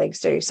other colleagues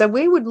do. So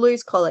we would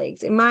lose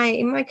colleagues. In my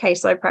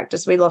caseload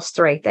practice, we lost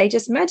 3. They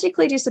just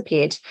magically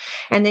disappeared.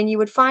 And then you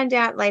would find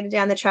out later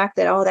down the track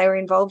that, oh, they were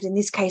involved in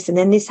this case, and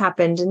then this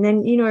happened. And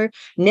then, you know,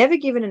 never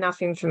given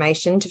enough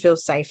information to feel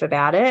safe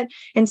about it.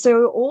 And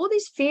so all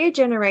this fear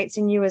generates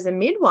in you as a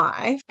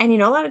midwife, and you're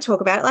not allowed to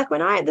talk about it. Like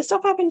when the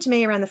stuff happened to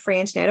me around the free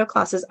antenatal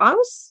classes, I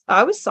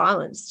was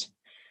silenced.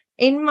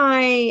 In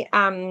my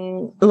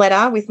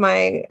letter with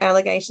my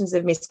allegations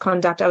of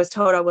misconduct, I was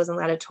told I wasn't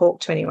allowed to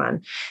talk to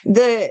anyone.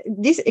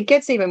 It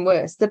gets even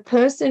worse.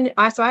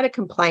 I had a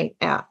complaint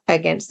out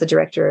against the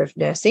director of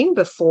nursing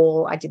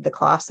before I did the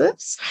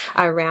classes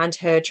around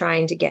her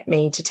trying to get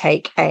me to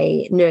take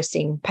a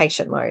nursing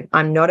patient load.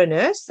 I'm not a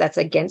nurse. That's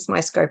against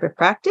my scope of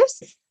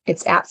practice.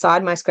 It's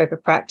outside my scope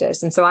of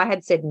practice. And so I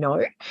had said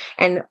no.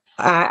 And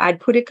I'd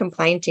put a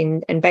complaint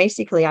in, and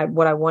basically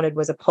what I wanted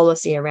was a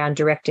policy around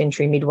direct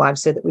entry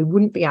midwives so that we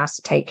wouldn't be asked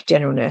to take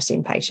general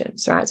nursing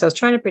patients, right? So I was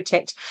trying to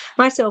protect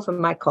myself and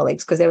my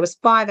colleagues, because there was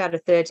 5 out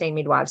of 13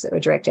 midwives that were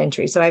direct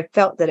entry. So I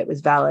felt that it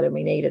was valid and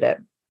we needed it.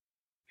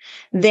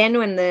 Then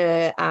when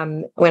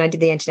I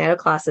did the antenatal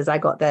classes, I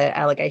got the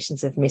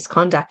allegations of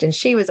misconduct, and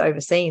she was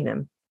overseeing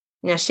them.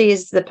 Now, she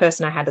is the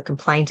person I had the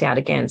complaint out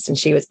against, and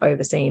she was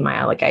overseeing my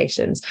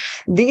allegations.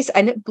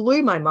 And it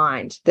blew my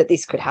mind that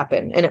this could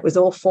happen. And it was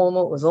all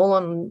formal. It was all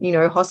on, you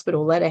know,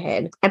 hospital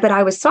letterhead. But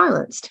I was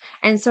silenced.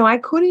 And so I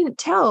couldn't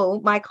tell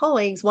my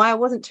colleagues why I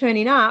wasn't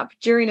turning up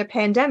during a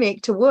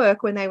pandemic to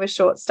work when they were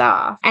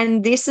short-staffed.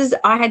 And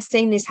I had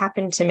seen this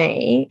happen to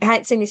me. I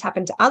had seen this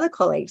happen to other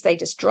colleagues. They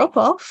just drop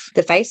off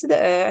the face of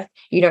the earth.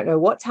 You don't know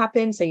what's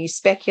happened, so you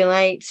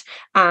speculate.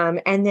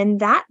 And then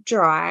that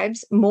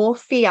drives more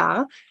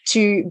fear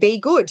to be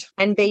good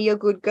and be your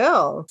good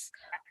girl.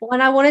 Well,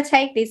 and I want to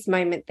take this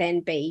moment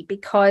then, B,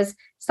 because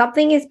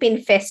something has been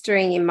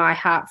festering in my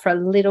heart for a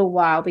little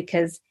while,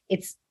 because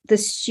it's the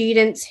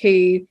students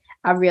who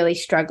are really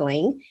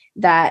struggling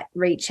that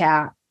reach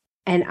out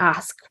and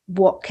ask,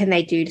 what can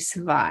they do to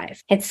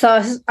survive? And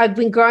so I've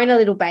been growing a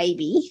little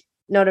baby,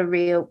 not a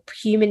real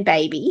human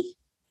baby,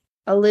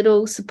 a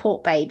little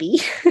support baby.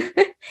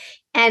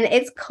 And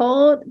it's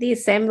called the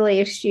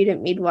Assembly of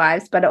Student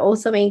Midwives, but it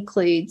also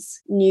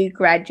includes new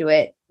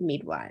graduate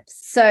midwives.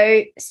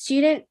 So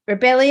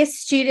rebellious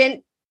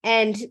student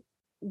and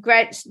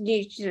rebellious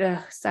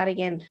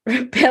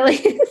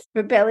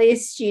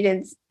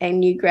students and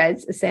new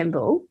grads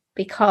assemble,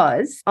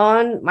 because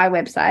on my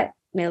website,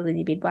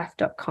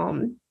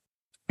 melodiemidwife.com,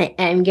 I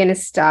am going to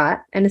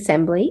start an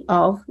assembly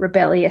of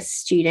rebellious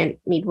student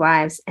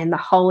midwives, and the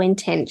whole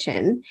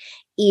intention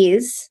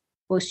is,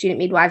 for student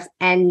midwives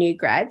and new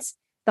grads,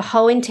 the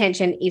whole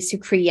intention is to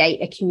create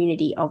a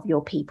community of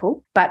your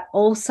people, but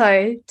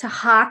also to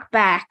hark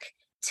back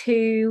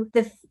to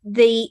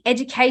the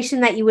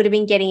education that you would have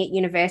been getting at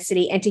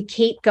university, and to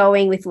keep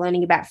going with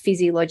learning about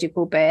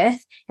physiological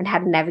birth and how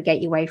to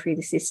navigate your way through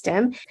the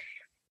system.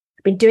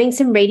 I've been doing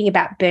some reading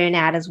about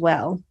burnout as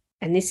well,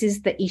 and this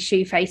is the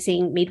issue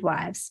facing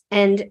midwives.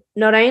 And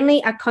not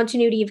only are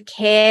continuity of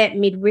care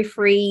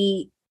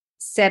midwifery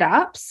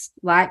setups,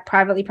 like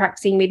privately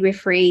practicing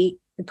midwifery,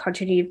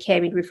 continuity of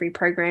care midwifery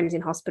programs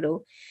in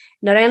hospital,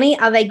 not only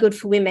are they good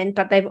for women,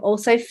 but they've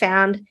also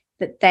found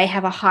that they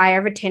have a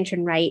higher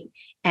retention rate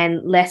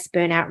and less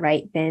burnout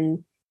rate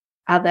than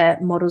other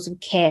models of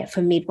care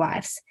for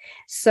midwives.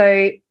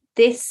 So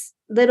this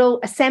little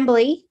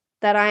assembly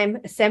that I'm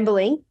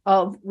assembling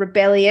of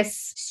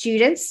rebellious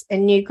students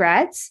and new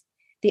grads.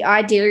 The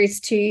idea is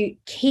to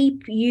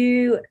keep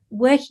you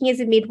working as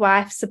a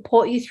midwife,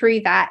 support you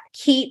through that,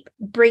 keep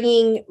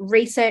bringing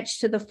research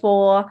to the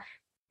fore,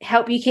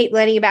 help you keep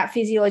learning about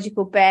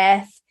physiological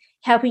birth,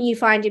 helping you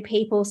find your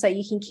people so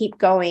you can keep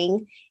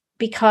going,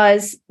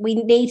 because we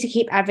need to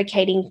keep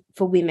advocating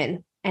for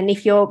women. And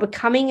if you're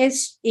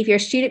a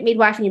student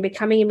midwife and you're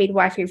becoming a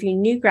midwife, if you're a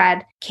new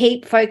grad,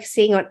 keep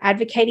focusing on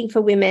advocating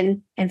for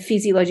women and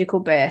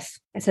physiological birth.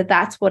 And so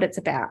that's what it's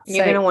about.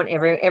 You're going to want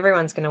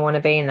everyone's going to want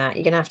to be in that.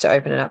 You're going to have to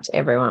open it up to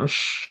everyone.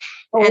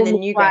 And the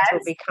new grads will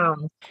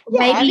become.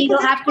 Maybe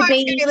it'll have to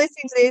be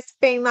listening to this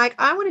being like,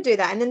 I want to do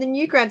that. And then the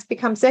new grads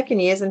become second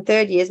years and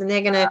third years, and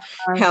they're going to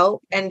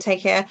help and take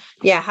care.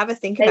 Yeah, have a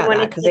think about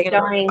that, because they're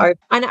going to.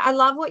 And I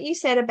love what you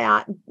said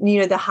about,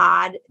 the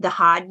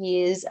hard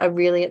years are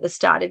really at the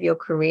start of your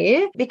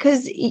career,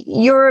 because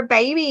you're a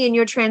baby in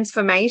your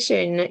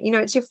transformation.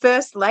 It's your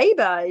first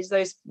labor is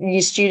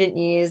your student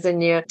years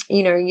and your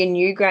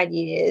new grad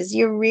years.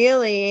 You're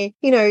really,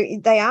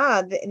 they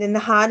are. Then the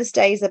hardest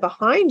days are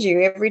behind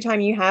you. Every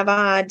time you have a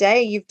hard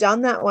day, you've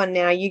done that one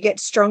now, you get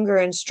stronger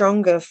and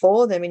stronger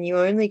for them, and you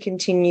only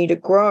continue to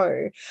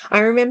grow. I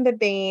remember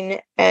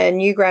being a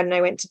new grad and I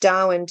went to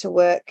Darwin to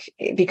work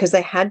because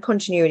they had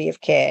continuity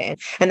of care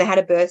and they had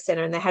a birth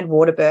center and they had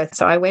water birth.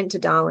 So I went to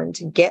Darwin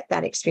to get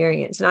that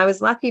experience. And I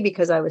was lucky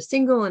because I was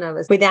single and I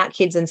was without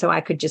kids, and so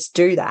I could just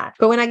do that.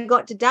 But when I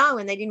got to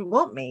Darwin, they didn't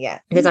want me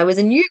yet because I was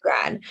a new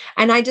grad.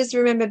 And I just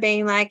remember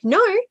being like, no.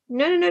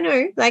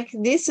 Like,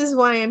 this is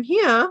why I'm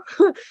here.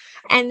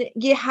 And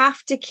you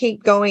have to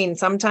keep going.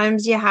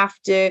 Sometimes you have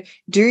to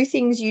do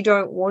things you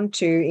don't want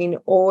to in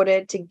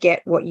order to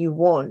get what you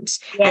want.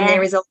 Yeah. And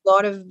there is a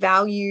lot of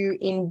value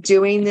in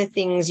doing the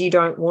things you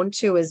don't want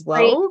to as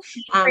well.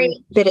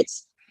 But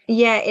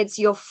it's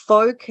your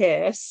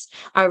focus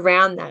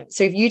around that.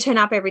 So if you turn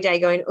up every day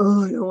going,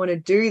 oh, I don't want to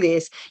do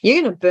this, you're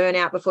going to burn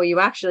out before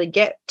you actually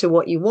get to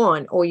what you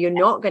want, or you're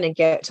not going to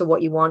get to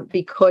what you want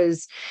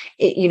because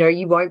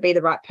you won't be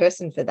the right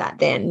person for that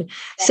then.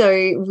 So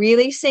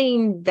really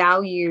seeing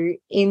value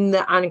in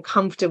the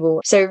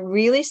uncomfortable. So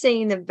really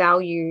seeing the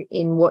value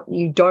in what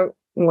you don't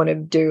want to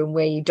do and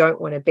where you don't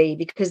want to be,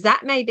 because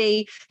that may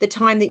be the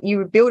time that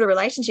you build a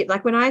relationship.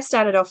 Like when I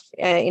started off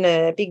in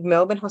a big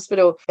Melbourne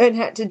hospital and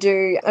I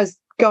was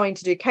going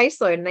to do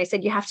caseload, and they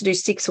said you have to do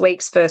 6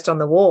 weeks first on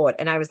the ward,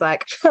 and I was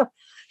like,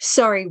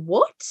 sorry,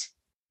 what?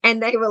 And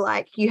they were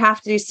like, you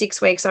have to do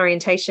 6 weeks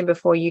orientation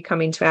before you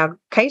come into our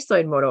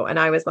caseload model. And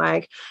I was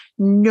like,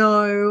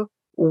 no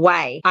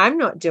way, I'm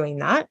not doing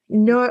that.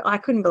 No, I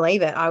couldn't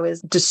believe it. I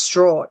was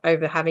distraught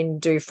over having to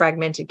do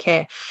fragmented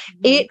care.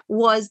 It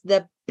was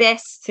the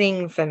best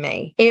thing for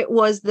me. It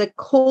was the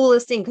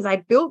coolest thing because I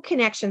built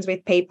connections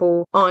with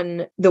people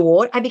on the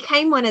ward. I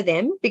became one of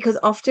them because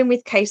often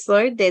with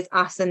caseload, there's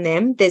us and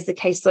them. There's the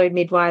caseload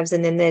midwives,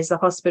 and then there's the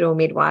hospital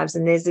midwives,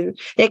 and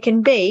there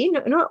can be,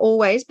 not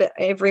always, but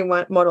every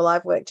model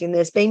I've worked in,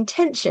 there's been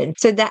tension.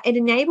 So that it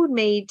enabled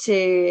me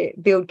to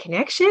build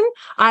connection.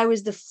 I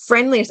was the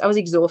friendliest. I was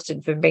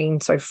exhausted for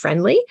being so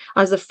friendly.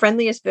 I was the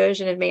friendliest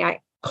version of me I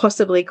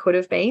possibly could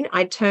have been.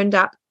 I turned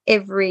up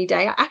every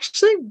day. I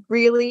actually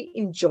really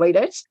enjoyed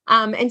it.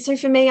 And so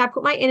for me, I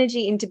put my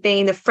energy into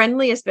being the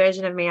friendliest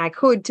version of me I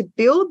could to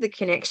build the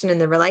connection and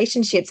the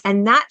relationships.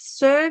 And that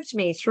served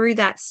me through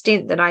that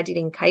stint that I did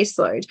in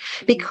caseload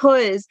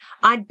because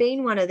I'd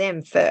been one of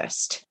them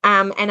first.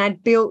 And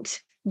I'd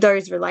built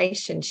those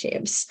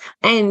relationships.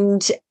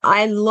 And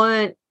I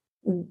learned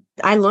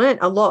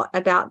a lot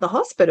about the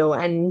hospital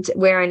and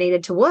where I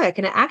needed to work.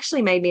 And it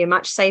actually made me a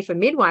much safer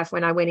midwife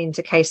when I went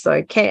into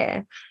caseload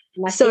care.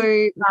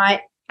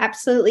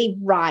 Absolutely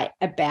right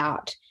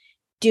about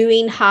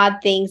doing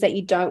hard things that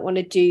you don't want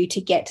to do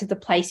to get to the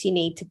place you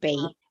need to be,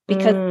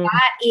 because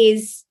that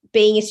is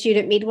being a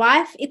student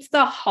midwife. It's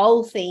the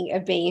whole thing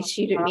of being a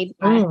student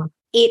midwife.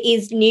 It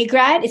is new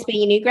grad, it's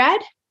being a new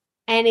grad,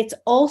 and it's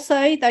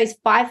also those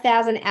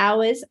 5,000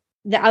 hours.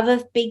 The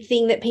other big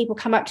thing that people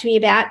come up to me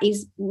about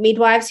is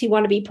midwives who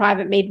want to be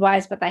private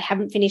midwives, but they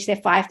haven't finished their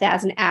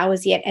 5,000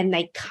 hours yet, and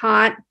they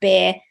can't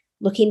bear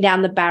looking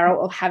down the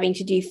barrel of having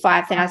to do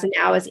 5,000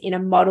 hours in a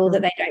model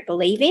that they don't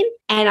believe in.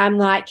 And I'm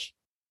like,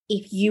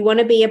 if you want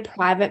to be a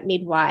private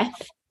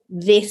midwife,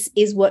 this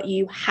is what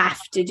you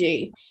have to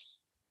do.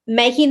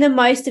 Making the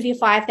most of your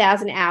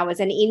 5,000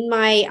 hours. And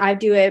I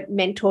do a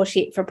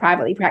mentorship for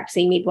privately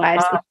practicing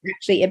midwives. It's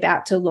actually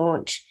about to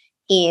launch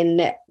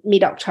in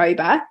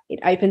mid-October.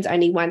 It opens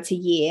only once a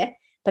year.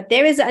 But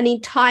there is an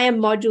entire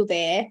module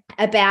there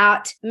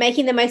about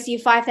making the most of your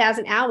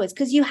 5,000 hours,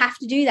 because you have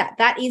to do that.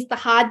 That is the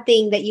hard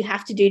thing that you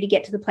have to do to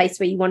get to the place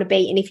where you want to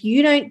be. And if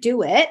you don't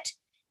do it,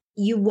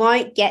 you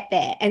won't get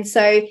there. And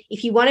so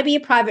if you want to be a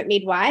private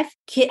midwife,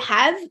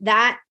 have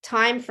that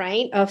time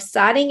frame of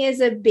starting as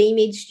a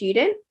BMID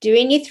student,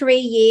 doing your 3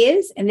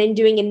 years, and then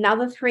doing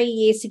another 3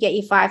 years to get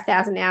your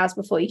 5,000 hours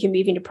before you can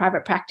move into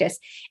private practice,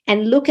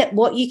 and look at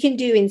what you can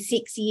do in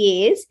 6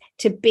 years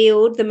to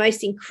build the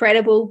most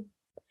incredible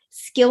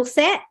skill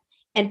set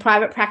and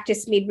private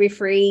practice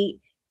midwifery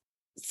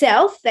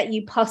self that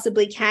you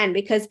possibly can,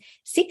 because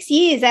 6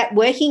 years at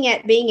working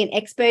at being an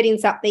expert in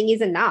something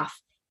is enough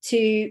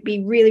to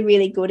be really,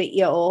 really good at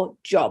your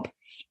job.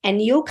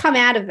 And you'll come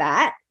out of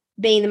that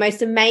being the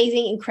most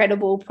amazing,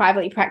 incredible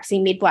privately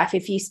practicing midwife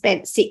if you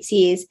spent 6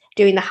 years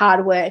doing the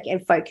hard work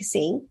and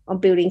focusing on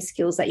building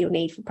skills that you'll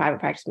need for private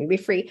practice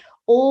midwifery,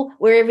 or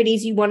wherever it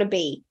is you want to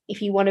be.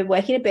 If you want to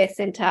work in a birth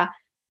centre,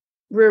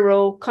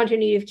 rural,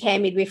 continuity of care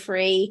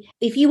midwifery,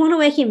 if you want to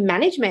work in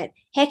management,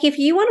 heck, if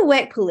you want to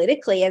work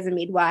politically as a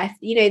midwife,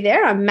 you know,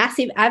 there are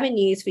massive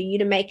avenues for you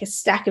to make a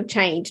stack of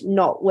change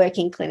not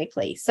working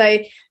clinically. So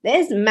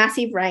there's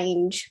massive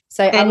range.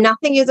 And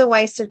nothing is a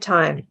waste of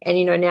time. And,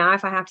 you know, now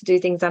if I have to do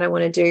things I don't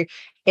want to do,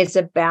 it's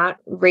about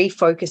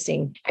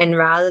refocusing. And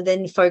rather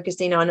than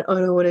focusing on, oh,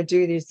 I don't want to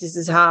do this, this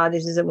is hard,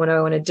 this isn't what I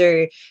want to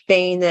do,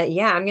 being that,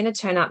 yeah, I'm going to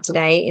turn up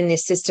today in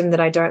this system that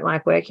I don't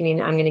like working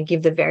in. I'm going to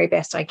give the very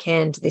best I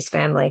can to this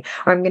family,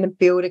 or I'm going to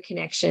build a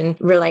connection,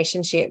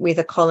 relationship with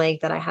a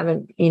colleague that I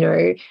haven't, you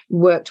know,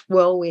 worked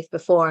well with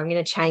before. I'm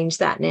going to change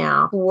that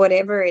now,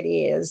 whatever it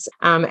is.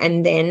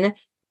 And then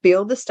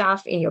build the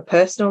stuff in your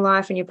personal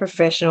life and your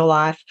professional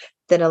life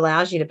that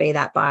allows you to be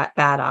that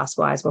badass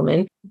wise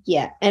woman.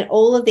 Yeah. And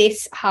all of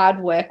this hard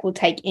work will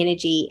take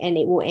energy and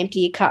it will empty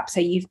your cup. So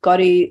you've got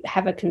to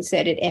have a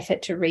concerted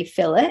effort to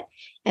refill it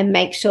and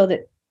make sure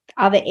that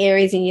other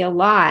areas in your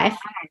life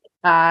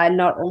are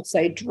not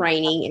also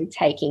draining and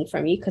taking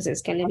from you, because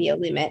it's going to be a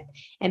limit.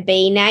 And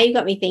B, now you've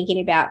got me thinking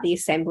about the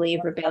Assembly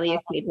of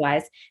Rebellious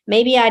Midwives.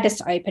 Maybe I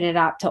just open it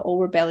up to all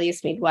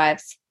rebellious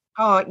midwives.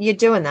 Oh, you're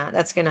doing that.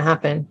 That's going to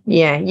happen.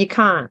 Yeah, you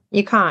can't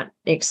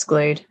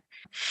exclude.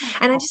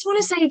 And I just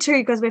want to say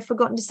too, because we've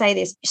forgotten to say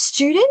this,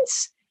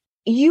 students,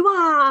 you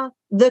are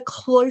the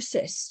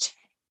closest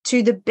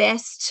to the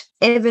best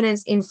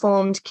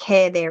evidence-informed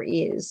care there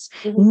is.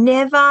 Mm-hmm.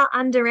 Never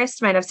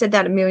underestimate. I've said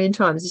that a million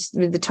times.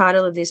 The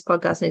title of this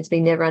podcast needs to be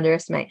Never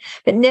Underestimate.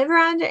 But never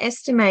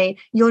underestimate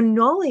your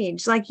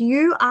knowledge. Like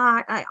you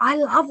are, I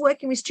love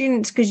working with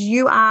students because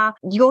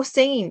you're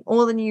seeing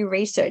all the new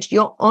research.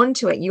 You're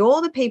onto it.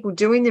 You're the people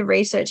doing the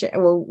research,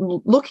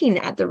 well, looking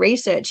at the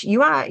research.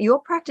 Your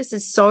practice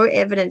is so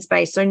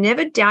evidence-based. So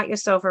never doubt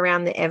yourself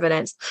around the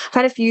evidence. I've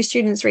had a few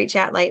students reach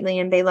out lately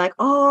and be like,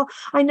 oh,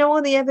 I know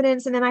all the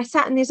evidence. And then I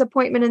sat in this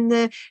appointment and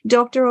the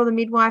doctor or the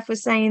midwife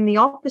was saying the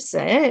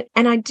opposite,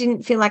 and I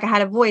didn't feel like I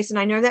had a voice. And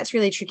I know that's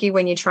really tricky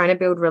when you're trying to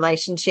build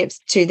relationships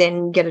to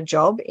then get a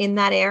job in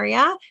that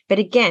area. But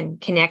again,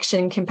 connection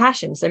and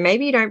compassion. So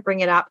maybe you don't bring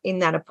it up in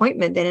that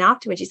appointment. Then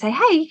afterwards you say,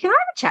 hey, can I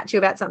have a chat to you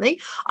about something?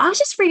 I was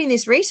just reading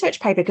this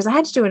research paper because I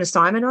had to do an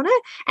assignment on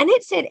it and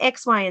it said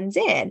X, Y, and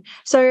Z.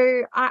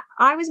 So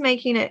I was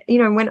making it, you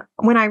know,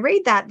 when I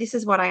read that, this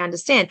is what I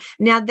understand.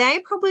 Now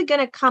they're probably going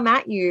to come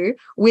at you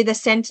with a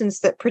sentence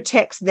that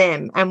protects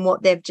them and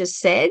what they've just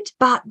said,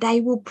 but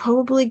they will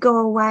probably go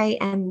away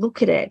and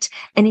look at it.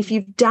 And if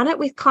you've done it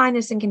with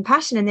kindness and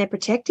compassion and their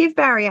protective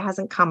barrier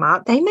hasn't come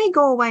up, they may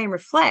go away and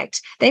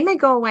reflect. They may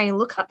go away and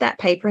look up that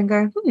paper and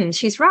go,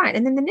 she's right.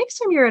 And then the next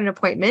time you're at an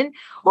appointment,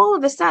 all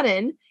of a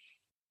sudden,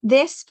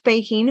 they're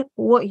speaking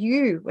what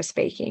you were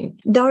speaking.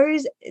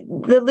 The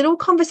little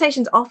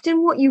conversations,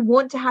 often what you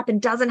want to happen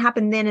doesn't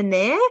happen then and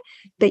there,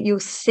 but you'll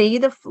see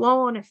the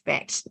flow-on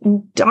effect.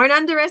 Don't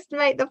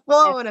underestimate the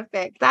flow-on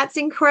effect. That's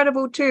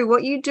incredible too.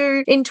 What you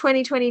do in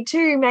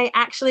 2022 may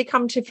actually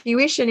come to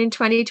fruition in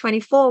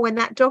 2024 when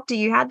that doctor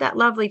you had that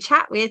lovely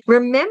chat with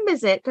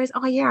remembers it, goes,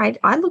 oh yeah,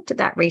 I looked at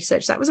that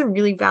research. That was a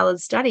really valid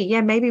study.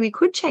 Yeah, maybe we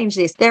could change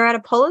this. They're at a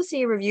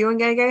policy review and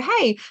go,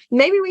 hey,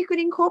 maybe we could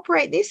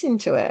incorporate this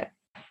into it.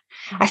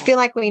 I feel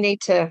like we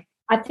need to.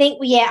 I think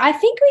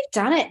we've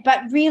done it.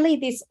 But really,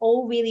 this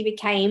all really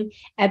became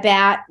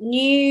about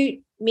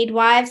new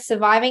midwives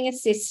surviving a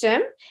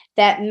system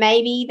that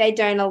maybe they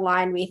don't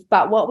align with.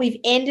 But what we've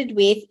ended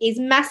with is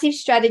massive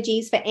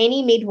strategies for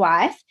any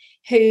midwife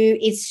who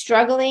is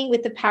struggling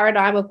with the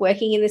paradigm of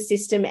working in the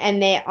system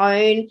and their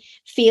own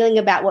feeling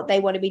about what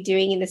they want to be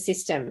doing in the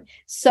system.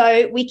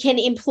 So we can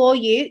implore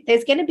you.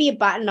 There's going to be a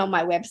button on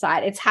my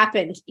website. It's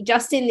happened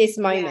just in this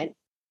moment.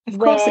 Yeah, of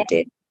course it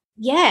did.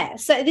 Yeah.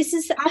 So this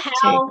is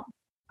how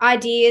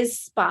ideas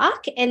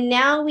spark. And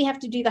now we have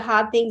to do the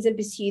hard things and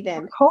pursue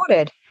them.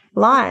 Recorded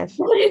live.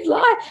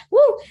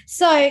 Woo.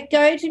 So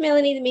go to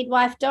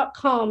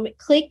melaniethemidwife.com,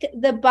 click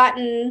the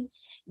button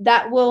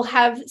that will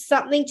have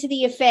something to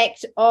the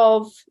effect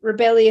of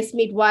Rebellious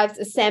Midwives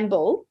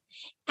Assemble.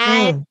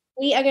 And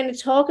we are going to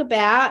talk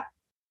about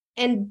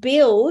and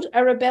build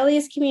a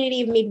rebellious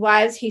community of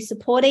midwives who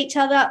support each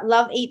other,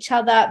 love each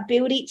other,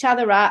 build each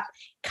other up,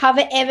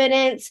 cover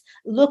evidence,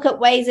 look at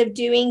ways of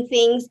doing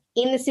things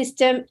in the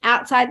system,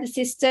 outside the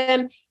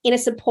system, in a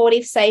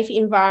supportive, safe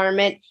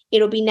environment.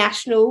 It'll be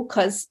national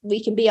because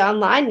we can be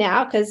online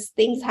now because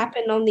things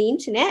happen on the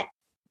internet.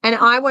 And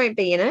I won't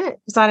be in it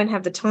because I don't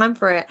have the time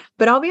for it,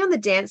 but I'll be on the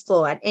dance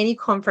floor at any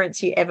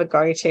conference you ever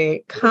go to.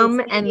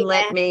 Come and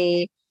let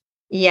me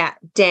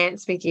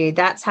dance with you.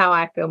 That's how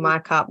I fill my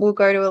cup. We'll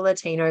go to a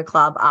Latino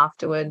club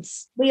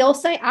afterwards. We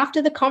also,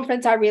 after the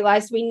conference, I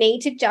realized we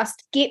need to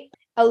just skip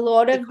a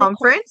lot of the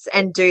conference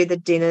and do the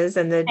dinners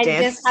and the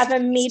dance. Just have a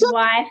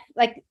midwife,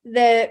 like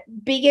the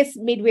biggest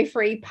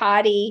midwifery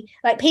party.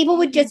 Like people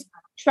would just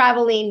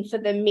travel in for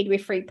the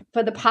midwifery,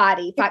 for the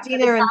party. For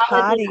dinner and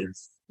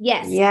parties.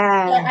 Yes.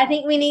 Yeah. So I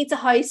think we need to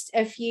host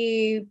a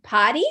few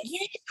parties.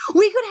 Yes.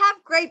 We could have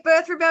Great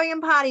Birth Rebellion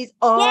parties.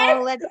 Oh,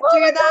 yes. Let's do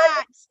that.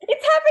 God.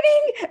 It's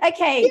happening.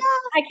 Okay.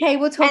 Yeah. Okay,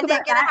 we'll talk about that. And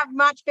they're going to have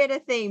much better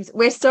themes.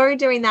 We're so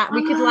doing that.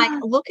 We could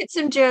look at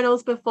some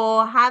journals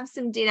before, have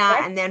some dinner,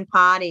 and then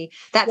party.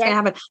 That's going to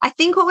happen. I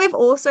think what we've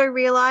also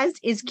realised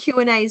is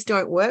Q&As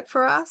don't work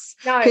for us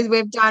because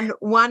we've done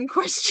one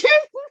question.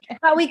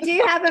 But we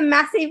do have a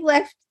massive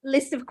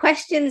list of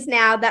questions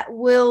now that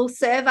will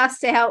serve us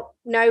to help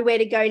know where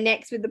to go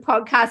next with the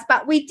podcast.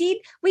 But we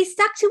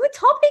stuck to a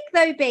topic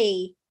though,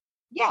 B.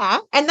 Yeah,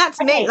 and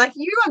that's me. Like,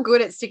 you are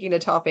good at sticking to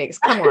topics.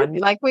 Come on.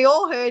 Like, we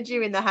all heard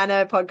you in the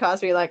Hannah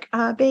podcast. We're like,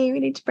 B, we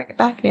need to bring it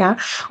back now.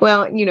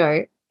 Well,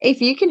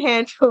 if you can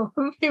handle,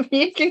 if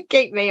you can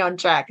keep me on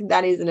track,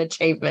 that is an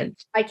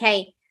achievement.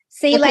 Okay.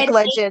 See you later.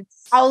 Legends.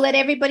 I'll let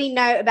everybody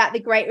know about the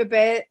Great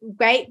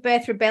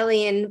Birth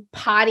Rebellion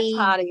parties,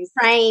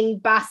 train,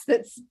 bus.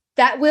 It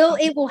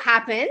will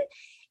happen,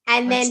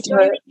 and then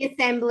join the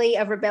assembly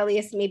of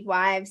rebellious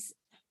midwives.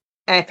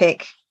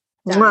 Epic.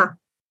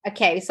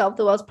 Okay, we solved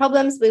the world's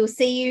problems. We will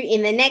see you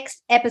in the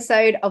next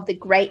episode of the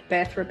Great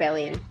Birth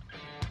Rebellion.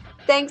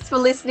 Thanks for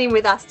listening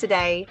with us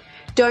today.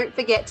 Don't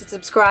forget to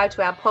subscribe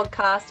to our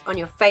podcast on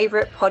your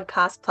favourite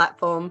podcast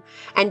platform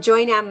and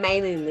join our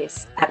mailing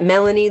list at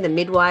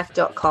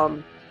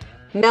melaniethemidwife.com.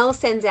 Mel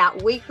sends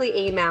out weekly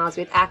emails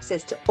with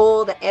access to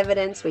all the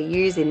evidence we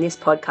use in this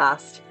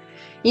podcast.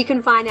 You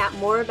can find out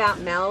more about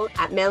Mel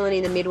at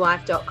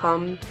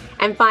melaniethemidwife.com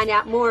and find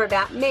out more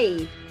about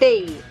me,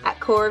 B, at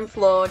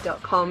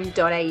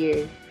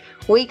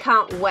coreandfloor.com.au. We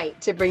can't wait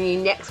to bring you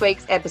next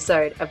week's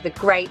episode of the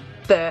Great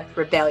Birth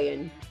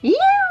Rebellion. Yeah!